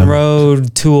Old Town time.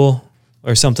 Road Tool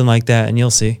or something like that, and you'll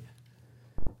see.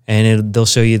 And they'll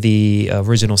show you the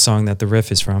original song that the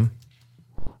riff is from.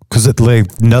 Because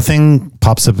like nothing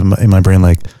pops up in my brain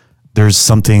like there's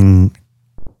something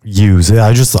used. I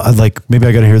like maybe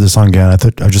I got to hear the song again. I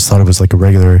just thought it was like a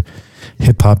regular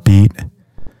hip hop beat.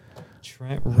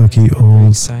 Trent Hooky Reznor,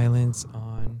 old. Silence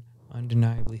on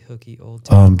Undeniably Hooky Old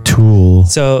Town Road. Tool.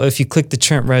 So if you click the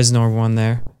Trent Reznor one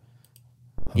there,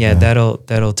 yeah, that'll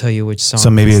tell you which song. So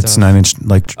maybe and it's stuff. 9 Inch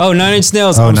like. Oh, 9 Inch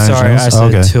Nails. Oh, I'm 9 Inch sorry, Nails? I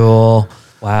said Okay. Tool.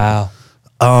 Wow.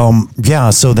 Yeah.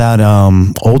 So that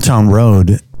Old Town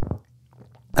Road.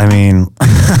 I mean,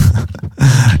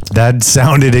 that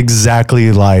sounded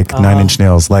exactly like 9 Inch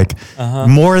Nails. Like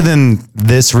more than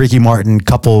this Ricky Martin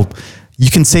couple.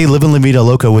 You can say Live and La Vida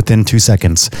Loca within 2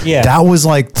 seconds. Yeah. That was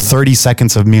like 30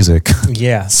 seconds of music.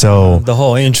 Yeah. So the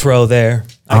whole intro there,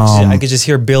 I could just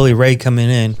hear Billy Ray coming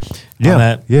in. yeah, On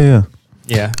that. yeah.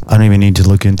 I don't even need to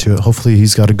look into it. Hopefully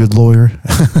he's got a good lawyer.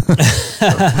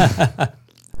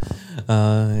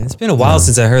 It's been a while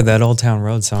since I heard that Old Town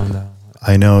Road song though.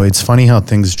 I know. It's funny how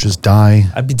things just die.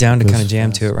 I'd be down to kind of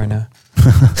jam to it right now.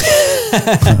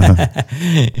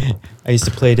 I used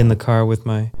to play it in the car with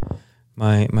my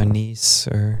niece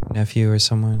or nephew or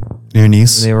someone. Your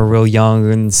niece? They were real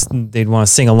young and they'd want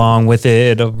to sing along with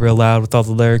it real loud with all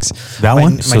the lyrics. That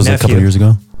one? So it was like a couple of years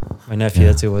ago? My nephew,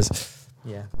 that's who it was.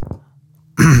 Yeah.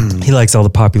 He likes all the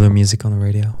popular music on the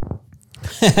radio.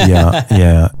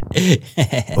 Yeah.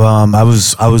 I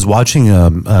was watching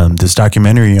this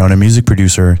documentary on a music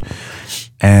producer,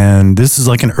 and this is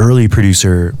like an early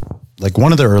producer, like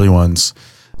one of the early ones.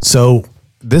 So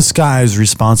this guy is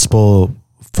responsible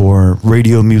for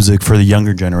radio music for the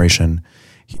younger generation.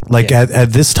 Like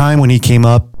at this time when he came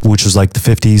up, which was like the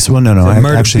 50s. Well, no,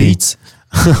 actually. Beats.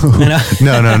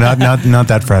 No, not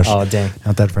that fresh. Oh, dang.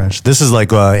 Not that fresh. This is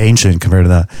like ancient compared to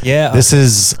that. Yeah. This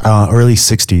is early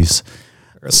 60s.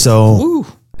 So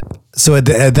So at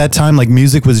that time, like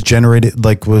music was generated,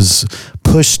 like was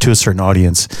pushed to a certain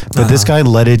audience, but this guy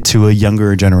led it to a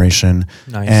younger generation,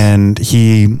 and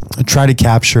he tried to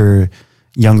capture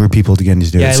younger people to get into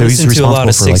it. Yeah, I so he's listen to a lot of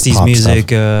responsible for, like, 60s pop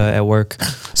music at work.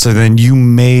 So then you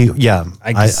may,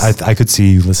 I guess- I could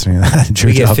see you listening to that. at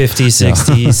your We get job. 50s,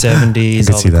 60s, 70s,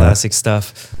 could all see the that. classic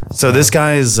stuff. So this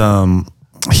guy is,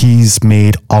 he's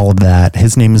made all of that.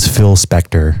 His name is Phil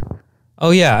Spector. Oh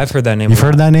yeah, I've heard that name. You've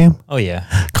heard of that name? Oh yeah.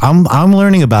 I'm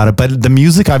learning about it, but the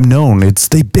music I've known, it's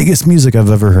the biggest music I've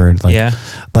ever heard. Like, Yeah.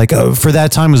 Like for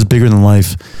that time, it was bigger than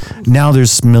life. Now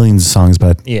there's millions of songs,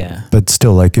 but Yeah. but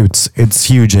still, like it's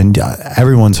huge, and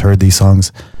everyone's heard these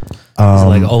songs. Is it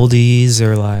like oldies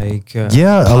or like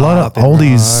Yeah, a lot of pop and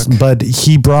oldies, rock, but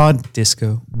he brought,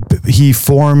 disco. he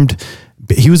formed,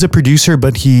 he was a producer,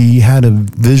 but he had a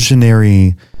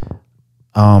visionary,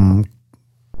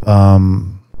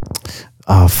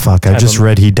 oh fuck, I just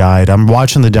read he died. I'm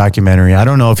watching the documentary. I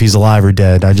don't know if he's alive or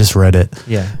dead. I just read it.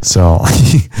 Yeah. So,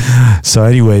 so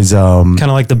anyways, Kind of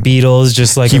like the Beatles,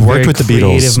 just like He a worked very with the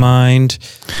Beatles. creative mind.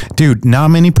 dude, not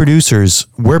many producers,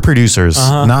 we're producers.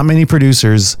 Not many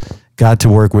producers got to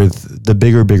work with the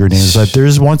bigger names, but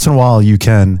there's once in a while you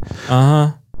can.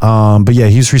 But yeah,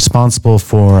 he's responsible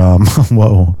for,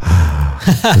 whoa.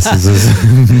 This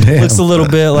is damn. Looks a little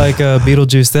bit like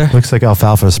Beetlejuice there. Looks like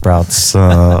alfalfa sprouts,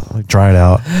 dried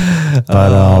out.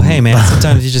 But Hey man,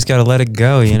 sometimes you just gotta let it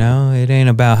go. You know, it ain't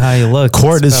about how you look.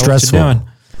 Court it's is about what you're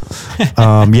stressful.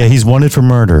 doing. Yeah, he's wanted for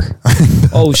murder.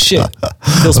 Oh shit,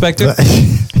 Phil Spector.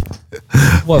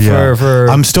 What Yeah. for?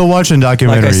 I'm still watching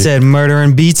documentary. Like I said, murder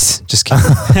and beats. Just kidding.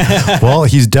 Well,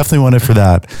 he's definitely wanted for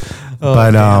that.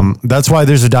 But that's why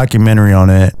there's a documentary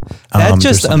on it. That There's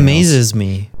just something amazes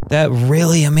me. That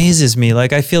really amazes me.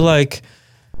 Like I feel like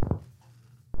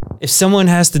if someone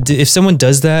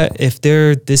does that, if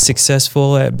they're this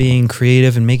successful at being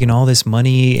creative and making all this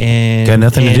money and Got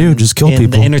nothing to do, just kill and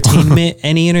people. the entertainment,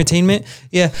 any entertainment,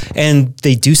 yeah, and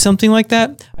they do something like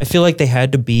that, I feel like they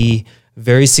had to be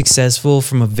very successful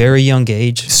from a very young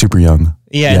age. else. Super young.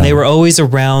 Yeah, and they were always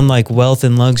around like wealth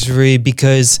and luxury,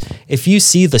 because if you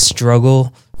see the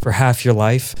struggle for half your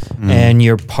life and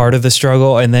you're part of the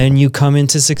struggle and then you come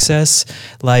into success,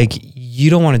 like you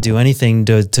don't want to do anything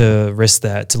to risk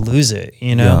that, to lose it,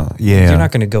 you know? Yeah. You're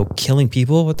not going to go killing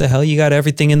people. What the hell? You got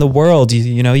everything in the world.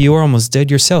 You know, you were almost dead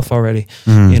yourself already,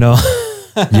 you know?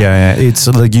 Yeah. It's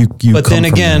like you But come then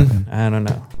from again, that. I don't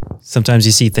know. Sometimes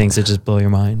you see things that just blow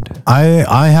your mind.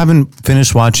 I haven't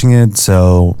finished watching it,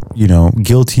 so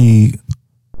guilty,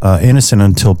 innocent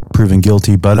until proven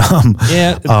guilty. But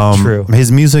True.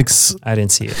 his music's I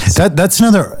didn't see it. that's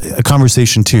another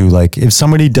conversation too. Like if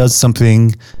somebody does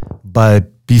something,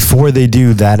 but before they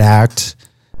do that act,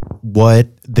 what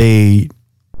they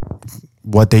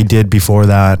did before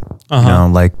that,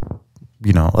 like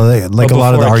a lot of the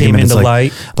before it came argument is into like,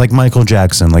 light. like Michael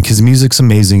Jackson, like his music's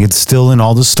amazing. It's still in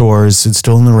all the stores. It's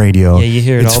still in the radio. Yeah, you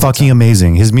hear it It's all the fucking time.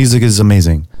 amazing. His music is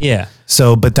amazing. Yeah.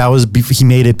 So, but that was, he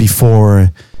made it before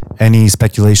any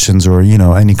speculations or,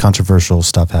 any controversial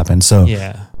stuff happened. So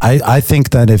Yeah. I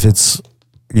think that if it's,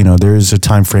 there is a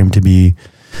time frame to be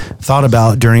thought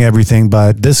about during everything,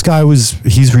 but this guy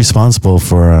he's responsible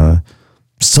for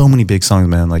so many big songs,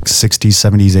 man, like 60s,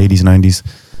 70s, 80s,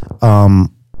 90s.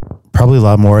 Probably a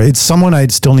lot more. It's someone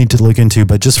I'd still need to look into,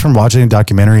 but just from watching a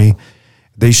documentary,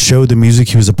 they showed the music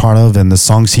he was a part of and the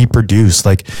songs he produced.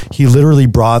 Like he literally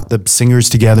brought the singers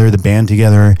together, the band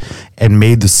together, and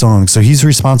made the song. So he's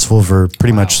responsible for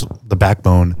pretty much the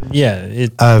backbone Yeah.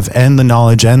 and the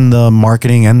knowledge and the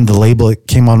marketing and the label. It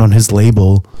came out on his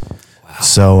label. Wow.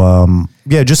 So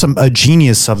yeah, just a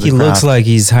genius of the He craft. looks like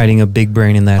he's hiding a big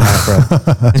brain in that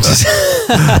afro.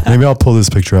 Maybe I'll pull this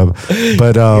picture up.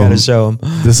 But Gotta show him.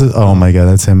 this is, oh my God,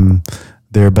 that's him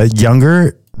there. But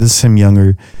younger, this is him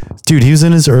younger. Dude, he was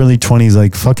in his early 20s,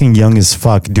 like fucking young as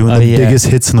fuck, doing the biggest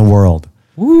hits in the world.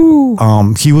 Woo.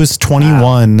 He was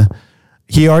 21. Wow.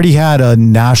 He already had a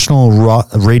national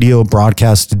radio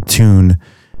broadcasted tune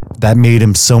that made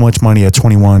him so much money at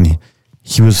 21.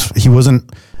 He wasn't,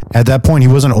 at that point, he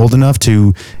wasn't old enough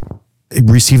to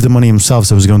receive the money himself,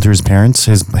 so it was going through his parents,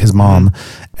 his mom,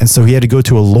 and so he had to go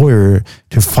to a lawyer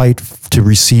to fight to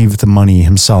receive the money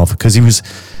himself, because he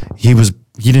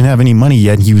didn't have any money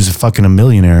yet. He was fucking a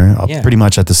millionaire, pretty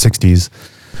much at the 60s.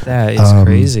 That is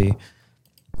crazy.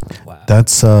 Wow.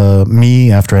 That's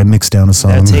me after I mix down a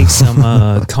song. That takes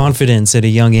some confidence at a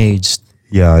young age.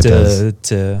 Yeah, it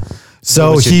does.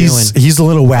 So he's a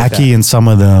little wacky in some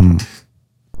of them.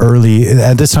 Early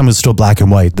at this time, it was still black and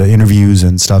white, the interviews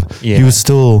and stuff. Yeah.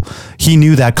 He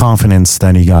knew that confidence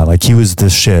that he got, like he was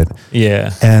this shit.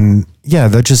 Yeah. And yeah,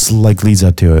 that just like leads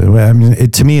up to it. I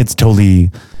mean, to me, it's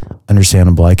totally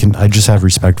understandable. I just have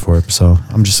respect for it. So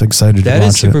I'm just excited to watch it. That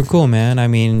is super cool, man. I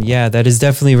mean, yeah, that is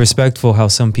definitely respectful how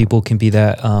some people can be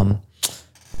that,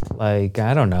 like,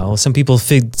 I don't know. Some people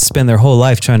spend their whole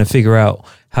life trying to figure out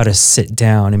how to sit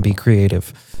down and be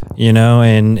creative, you know,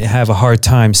 and have a hard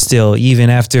time still, even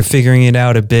after figuring it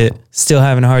out a bit, still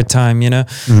having a hard time, you know?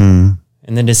 Mm.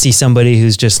 And then to see somebody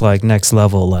who's just like next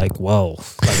level, like, whoa,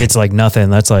 like it's like nothing.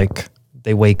 That's like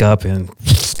they wake up and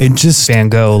It just, Van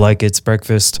Gogh like it's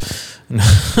breakfast.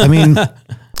 I mean,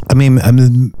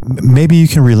 maybe you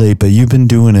can relate, but you've been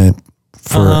doing it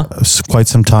for quite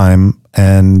some time,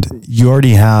 and you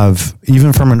already have,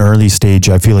 even from an early stage,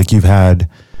 I feel like you've had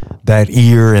that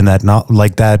ear and that, not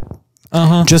like that,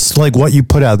 just like what you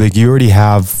put out, like you already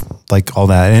have like all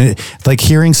that. And like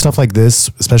hearing stuff like this,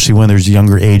 especially when there's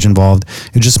younger age involved,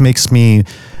 it just makes me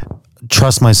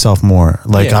trust myself more.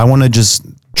 Like I want to just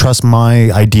trust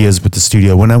my ideas with the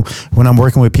studio. When I'm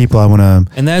working with people, I want to,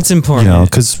 And that's important. you know,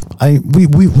 because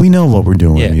we know what we're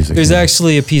doing with music. There's you know?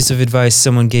 actually a piece of advice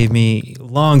someone gave me a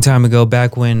long time ago,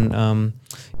 back when,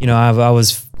 you know, I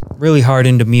was really hard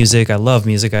into music. I love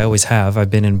music. I always have. I've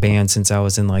been in bands since I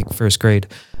was in like first grade.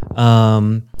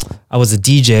 I was a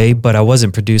DJ, but I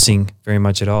wasn't producing very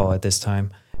much at all at this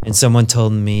time. And someone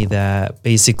told me that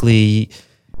basically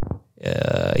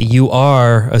you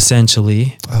are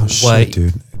essentially Oh shit,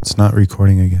 dude! It's not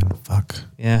recording again. Fuck.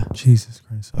 Yeah. Jesus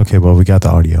Christ. Okay, well we got the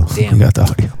audio. Damn. We got the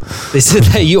audio. They said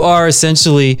that you are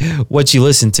essentially what you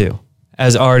listen to.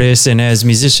 As artists and as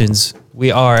musicians,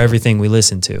 we are everything we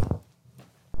listen to.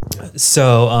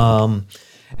 So,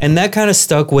 and that kind of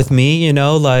stuck with me, you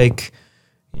know, like,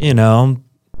 you know,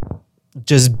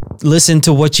 just listen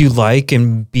to what you like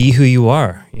and be who you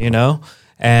are, you know,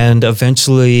 and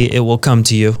eventually it will come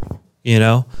to you, you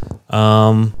know.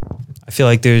 I feel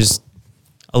like there's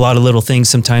a lot of little things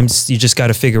sometimes you just got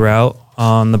to figure out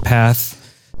on the path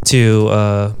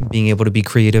to being able to be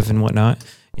creative and whatnot.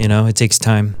 You know, it takes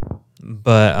time.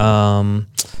 But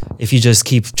if you just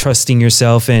keep trusting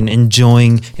yourself and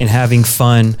enjoying and having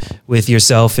fun with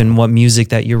yourself and what music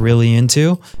that you're really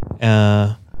into,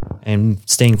 and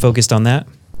staying focused on that,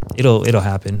 it'll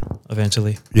happen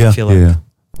eventually. Yeah, I feel like, yeah,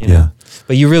 you know? yeah.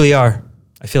 But you really are.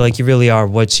 I feel like you really are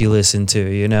what you listen to,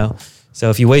 you know? So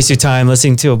if you waste your time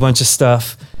listening to a bunch of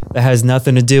stuff that has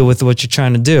nothing to do with what you're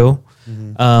trying to do,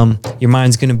 your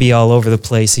mind's going to be all over the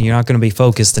place and you're not going to be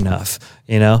focused enough.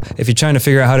 You know, if you're trying to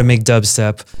figure out how to make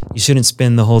dubstep, you shouldn't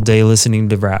spend the whole day listening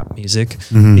to rap music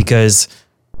because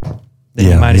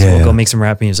then you might as well go make some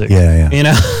rap music. Yeah. You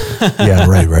know? Yeah,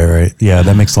 right. Yeah,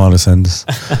 that makes a lot of sense.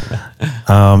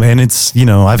 And it's, you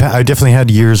know, I definitely had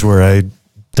years where I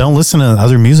don't listen to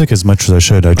other music as much as I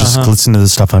should. I just listen to the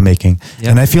stuff I'm making.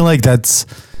 Yep. And I feel like that's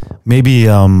maybe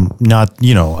not,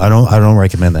 you know, I don't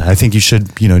recommend that. I think you should,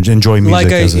 you know, enjoy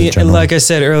music as a general. Like I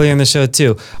said earlier in the show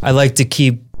too, I like to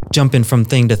keep jumping from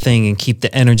thing to thing and keep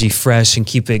the energy fresh and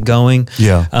keep it going.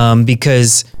 Yeah.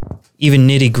 Because even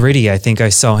Nitty Gritty, I think I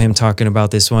saw him talking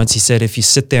about this once. He said, if you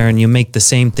sit there and you make the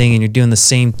same thing and you're doing the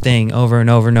same thing over and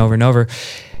over and over and over,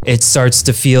 it starts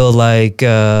to feel like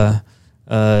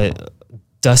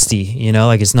dusty, you know,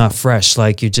 like it's not fresh.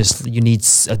 Like you need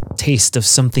a taste of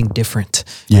something different.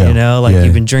 Yeah. You know, like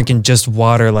you've been drinking just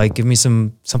water, like give me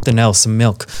something else, some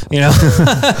milk, you know?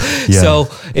 Yeah. So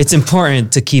it's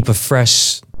important to keep a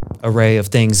fresh array of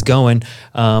things going,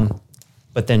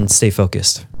 but then stay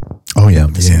focused. Oh yeah.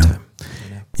 At the same time.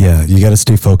 Yeah, you got to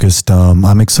stay focused.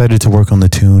 I'm excited to work on the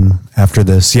tune after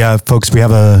this. Yeah, folks, we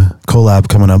have a collab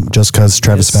coming up, Just Cause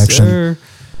Travisfaction.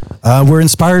 Yes, We're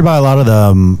inspired by a lot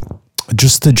of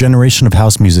just the generation of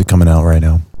house music coming out right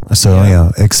now. So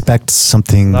yeah, expect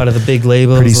something a lot of the big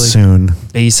labels pretty like soon.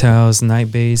 Bass House,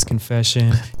 Night Bass, Confession.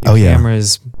 Your Oh, yeah. camera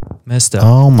is messed up.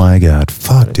 Oh my God.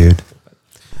 Fuck, dude.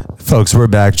 Folks, we're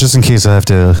back. Just in case I have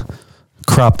to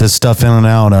crop this stuff in and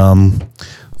out.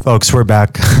 Folks, we're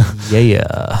back.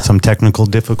 Yeah. Some technical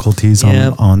difficulties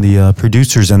Yep. on the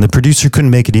producers, and the producer couldn't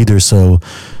make it either. So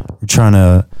we're trying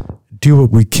to do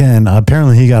what we can.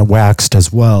 Apparently he got waxed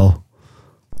as well.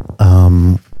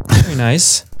 Very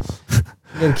nice. You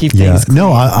gotta keep things clean.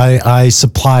 No, I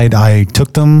supplied, I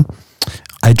took them,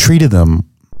 I treated them,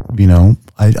 you know,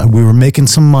 we were making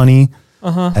some money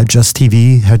at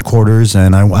JusTV headquarters,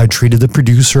 and I treated the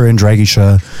producer and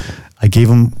Dragisha. I gave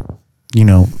them, you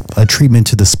know, a treatment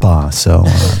to the spa. So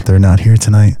they're not here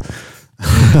tonight.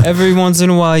 Every once in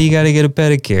a while, you got to get a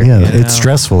pedicure. Yeah, you it's know?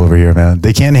 stressful over here, man.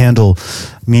 They can't handle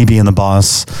me being the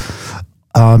boss.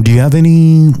 Do you have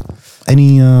any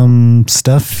Any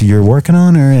stuff you're working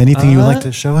on or anything you would like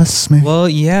to show us? Maybe? Well,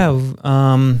 yeah.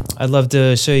 I'd love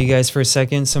to show you guys for a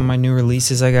second some of my new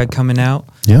releases I got coming out.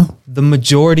 Yeah. The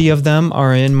majority of them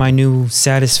are in my new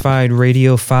Satisfied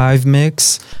Radio 5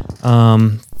 mix.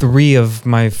 3 of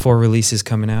my 4 releases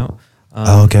coming out.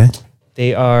 Okay.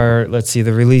 They are, let's see,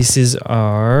 the releases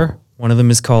are, one of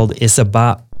them is called It's a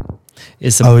Bop.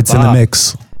 It's in the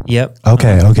mix. Yep.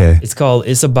 Okay. It's called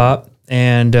It's a Bop.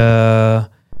 And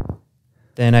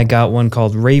then I got one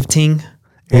called Rave Ting.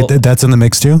 Well, That's in the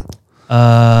mix too?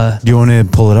 Do you want to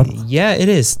pull it up? yeah, it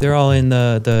is. They're all in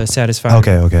the Satisfied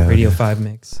Radio 5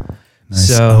 mix. Nice.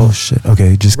 So, oh, shit.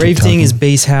 Okay, just keep Rave Ting talking. is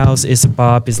bass house. It's a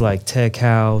Bop is like tech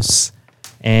house.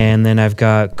 And then I've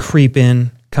got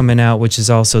Creepin' coming out, which is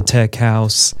also tech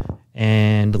house.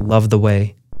 And Love the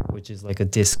Way, which is like a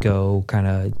disco kind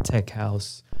of tech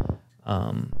house.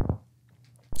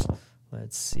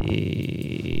 Let's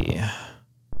see. Let's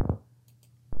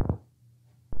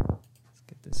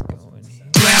get this going here.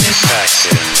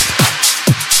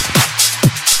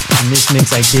 In this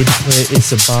mix, I did put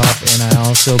It's a Bop, and I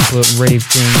also put Rave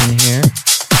Ting in here.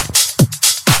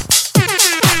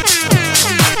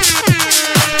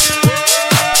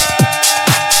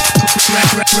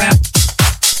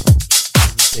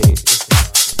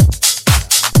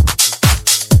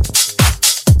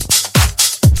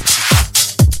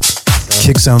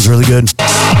 Kick sounds really good.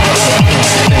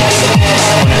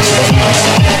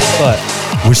 But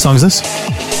Which song is this?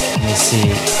 let me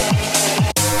see.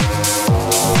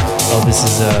 Oh, this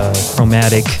is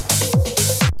Chromatic.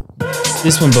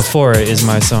 This one before it is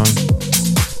my song.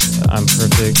 I'm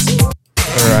Perfect.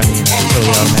 Or I mean,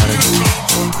 Totally Automatic.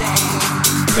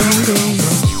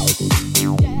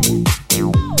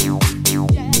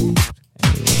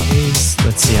 Anyways,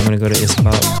 let's see. I'm gonna go to It's a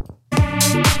Bop.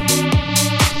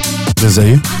 Is that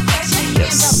you?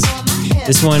 Yes.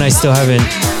 This one I still haven't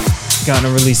gotten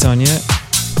a release on yet.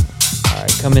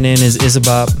 Alright, coming in is It's a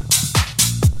Bop.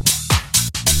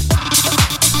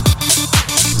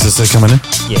 Is this it coming in?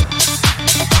 Yeah.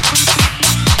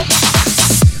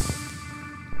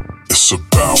 It's a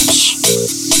bounce.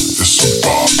 It's a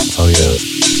bop. Oh, yeah.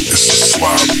 It's a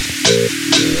slap.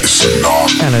 It's a knock.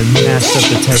 Kind of mashed up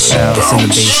the tech house and the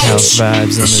bass house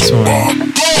vibes on this one.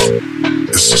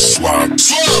 It's a slap.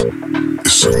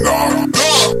 It's a knock.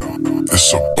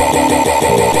 It's a bop.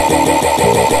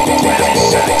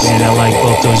 And I like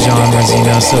both those genres, you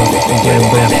know, so if you can get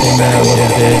away from that a little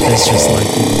bit, that's just like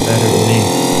even better to me.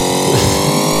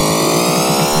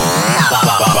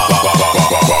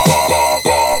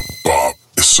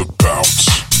 It's a bounce.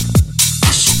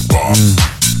 It's a bop.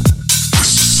 It's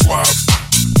a slap.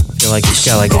 I feel like it's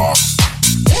got like a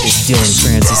big Dylan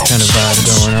Francis kind of vibe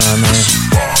going on there.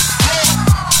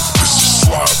 It's a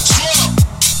slap.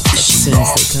 It's a Since they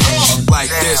come in. like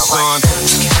this, son.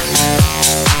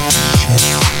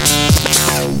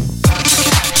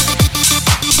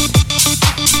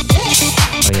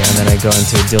 Oh yeah, and then I go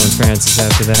into Dylan Francis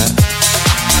after that.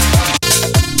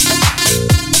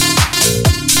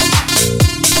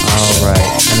 Alright,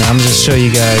 and then I'm gonna just show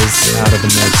you guys out of the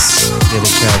mix the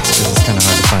other tracks because it's kind of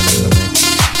hard to find them in the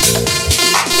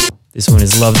mix. This one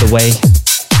is Love the Way.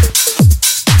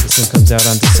 This one comes out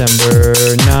on December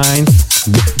 9th.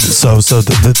 So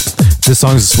this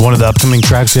song is one of the upcoming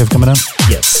tracks you have coming out?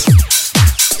 Yes.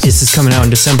 This is coming out on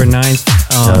December 9th.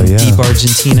 Oh, yeah. Deep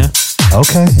Argentina.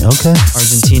 Okay.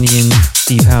 Argentinian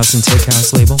deep house and tech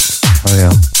house label. Oh,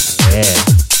 yeah. Yeah.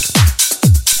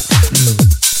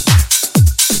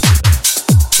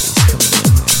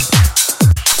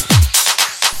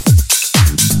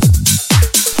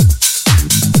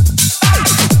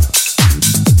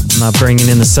 I'm not bringing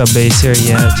in the sub bass here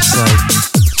yet, just like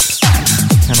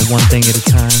kind of one thing at a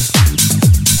time.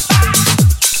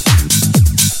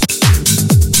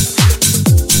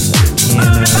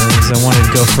 Pianos, I wanted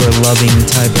to go for a loving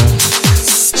type of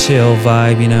chill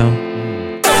vibe, you know.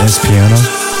 Nice piano.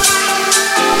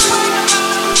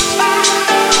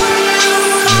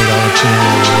 Made all the piano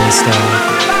and stuff.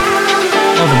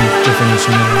 All the different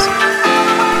instruments.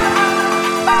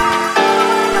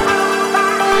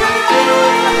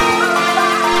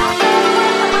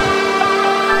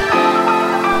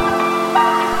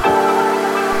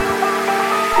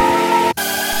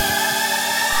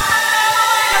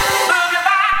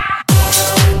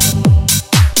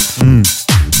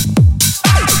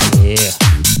 Yeah.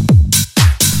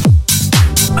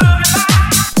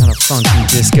 Kind of funky,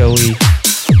 disco-y.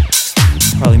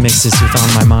 Probably mix this with On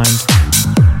My Mind.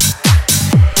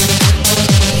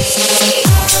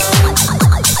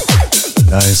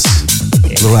 Nice.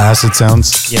 Little acid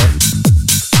sounds. Yep. I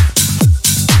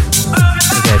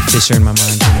think I had Fisher in my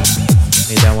mind when I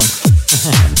made that one.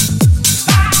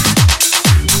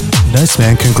 Nice,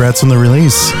 man. Congrats on the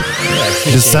release.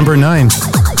 December 9th.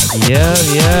 Yeah,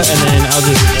 and then I'll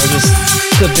just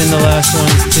clip in the last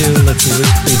ones too. Let's see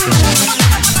which creeping is.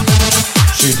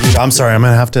 Shoot, dude, I'm sorry. I'm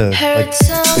gonna have to. Like,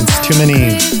 it's too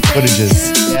many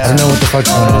footages. I don't know what the fuck's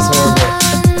going That's on. horrible.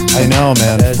 I know,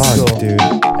 man. That's Fuck, cool. dude.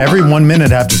 Every 1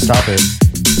 minute, I have to stop it.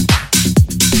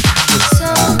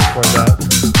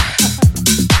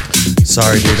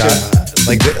 Sorry, dude.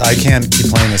 I can't keep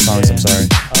playing the songs. I'm sorry.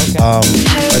 Okay.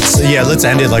 Let's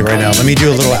end it like right now. Let me do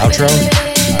a little outro,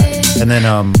 and then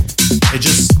it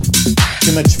just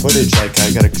too much footage. Like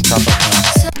I gotta chop up now.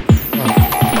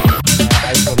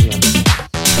 I totally understand.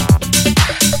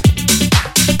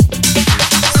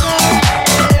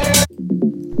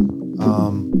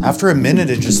 After a minute,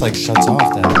 it just like shuts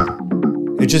off. Then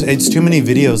it's too many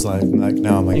videos. Like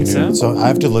no, I'm like, Think dude. so? So I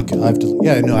have to look.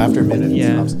 Yeah, no. After a minute,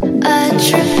 Yeah. it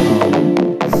stops.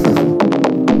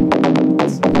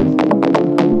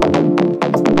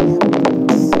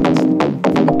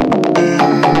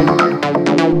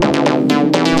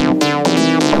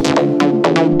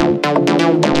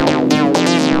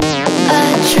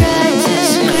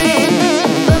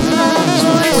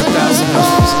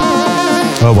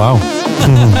 Oh wow.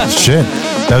 Shit.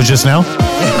 That was just now?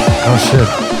 Oh shit.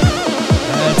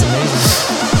 That's amazing.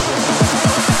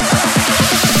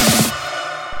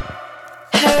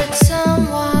 Heard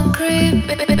someone creeping.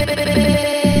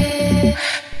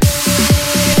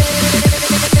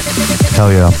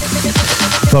 Hell yeah.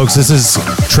 Folks, this is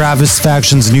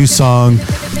Travisfaction's new song.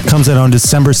 Comes out on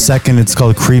December 2nd. It's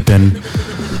called Creepin'.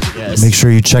 Yes. Make sure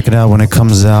you check it out when it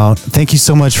comes out. Thank you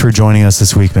so much for joining us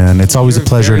this week, man. It's always a You're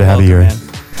pleasure very to have you here. welcome,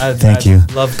 man. Thank you.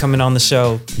 Love coming on the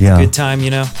show. Yeah. Good time, you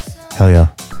know. Hell yeah.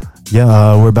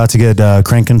 Yeah, we're about to get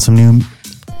cranking some new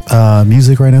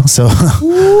music right now. So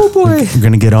Oh boy. we're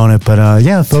going to get on it. But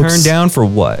yeah, folks. Turn down for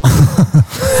what?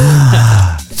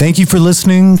 Thank you for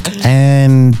listening,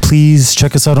 and please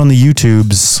check us out on the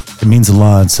YouTubes. It means a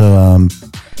lot. So,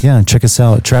 yeah, check us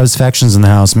out. Travis Faction's in the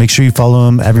house. Make sure you follow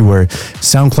him everywhere.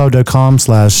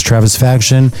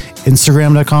 SoundCloud.com/TravisFaction,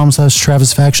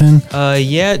 Instagram.com/TravisFaction,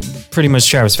 Yeah, pretty much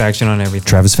Travisfaction on everything.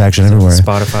 Travis Faction everywhere.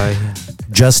 Spotify.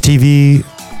 JusTV,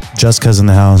 Just Cuz in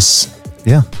the house.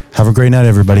 Yeah, have a great night,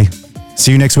 everybody.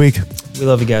 See you next week. We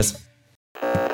love you guys.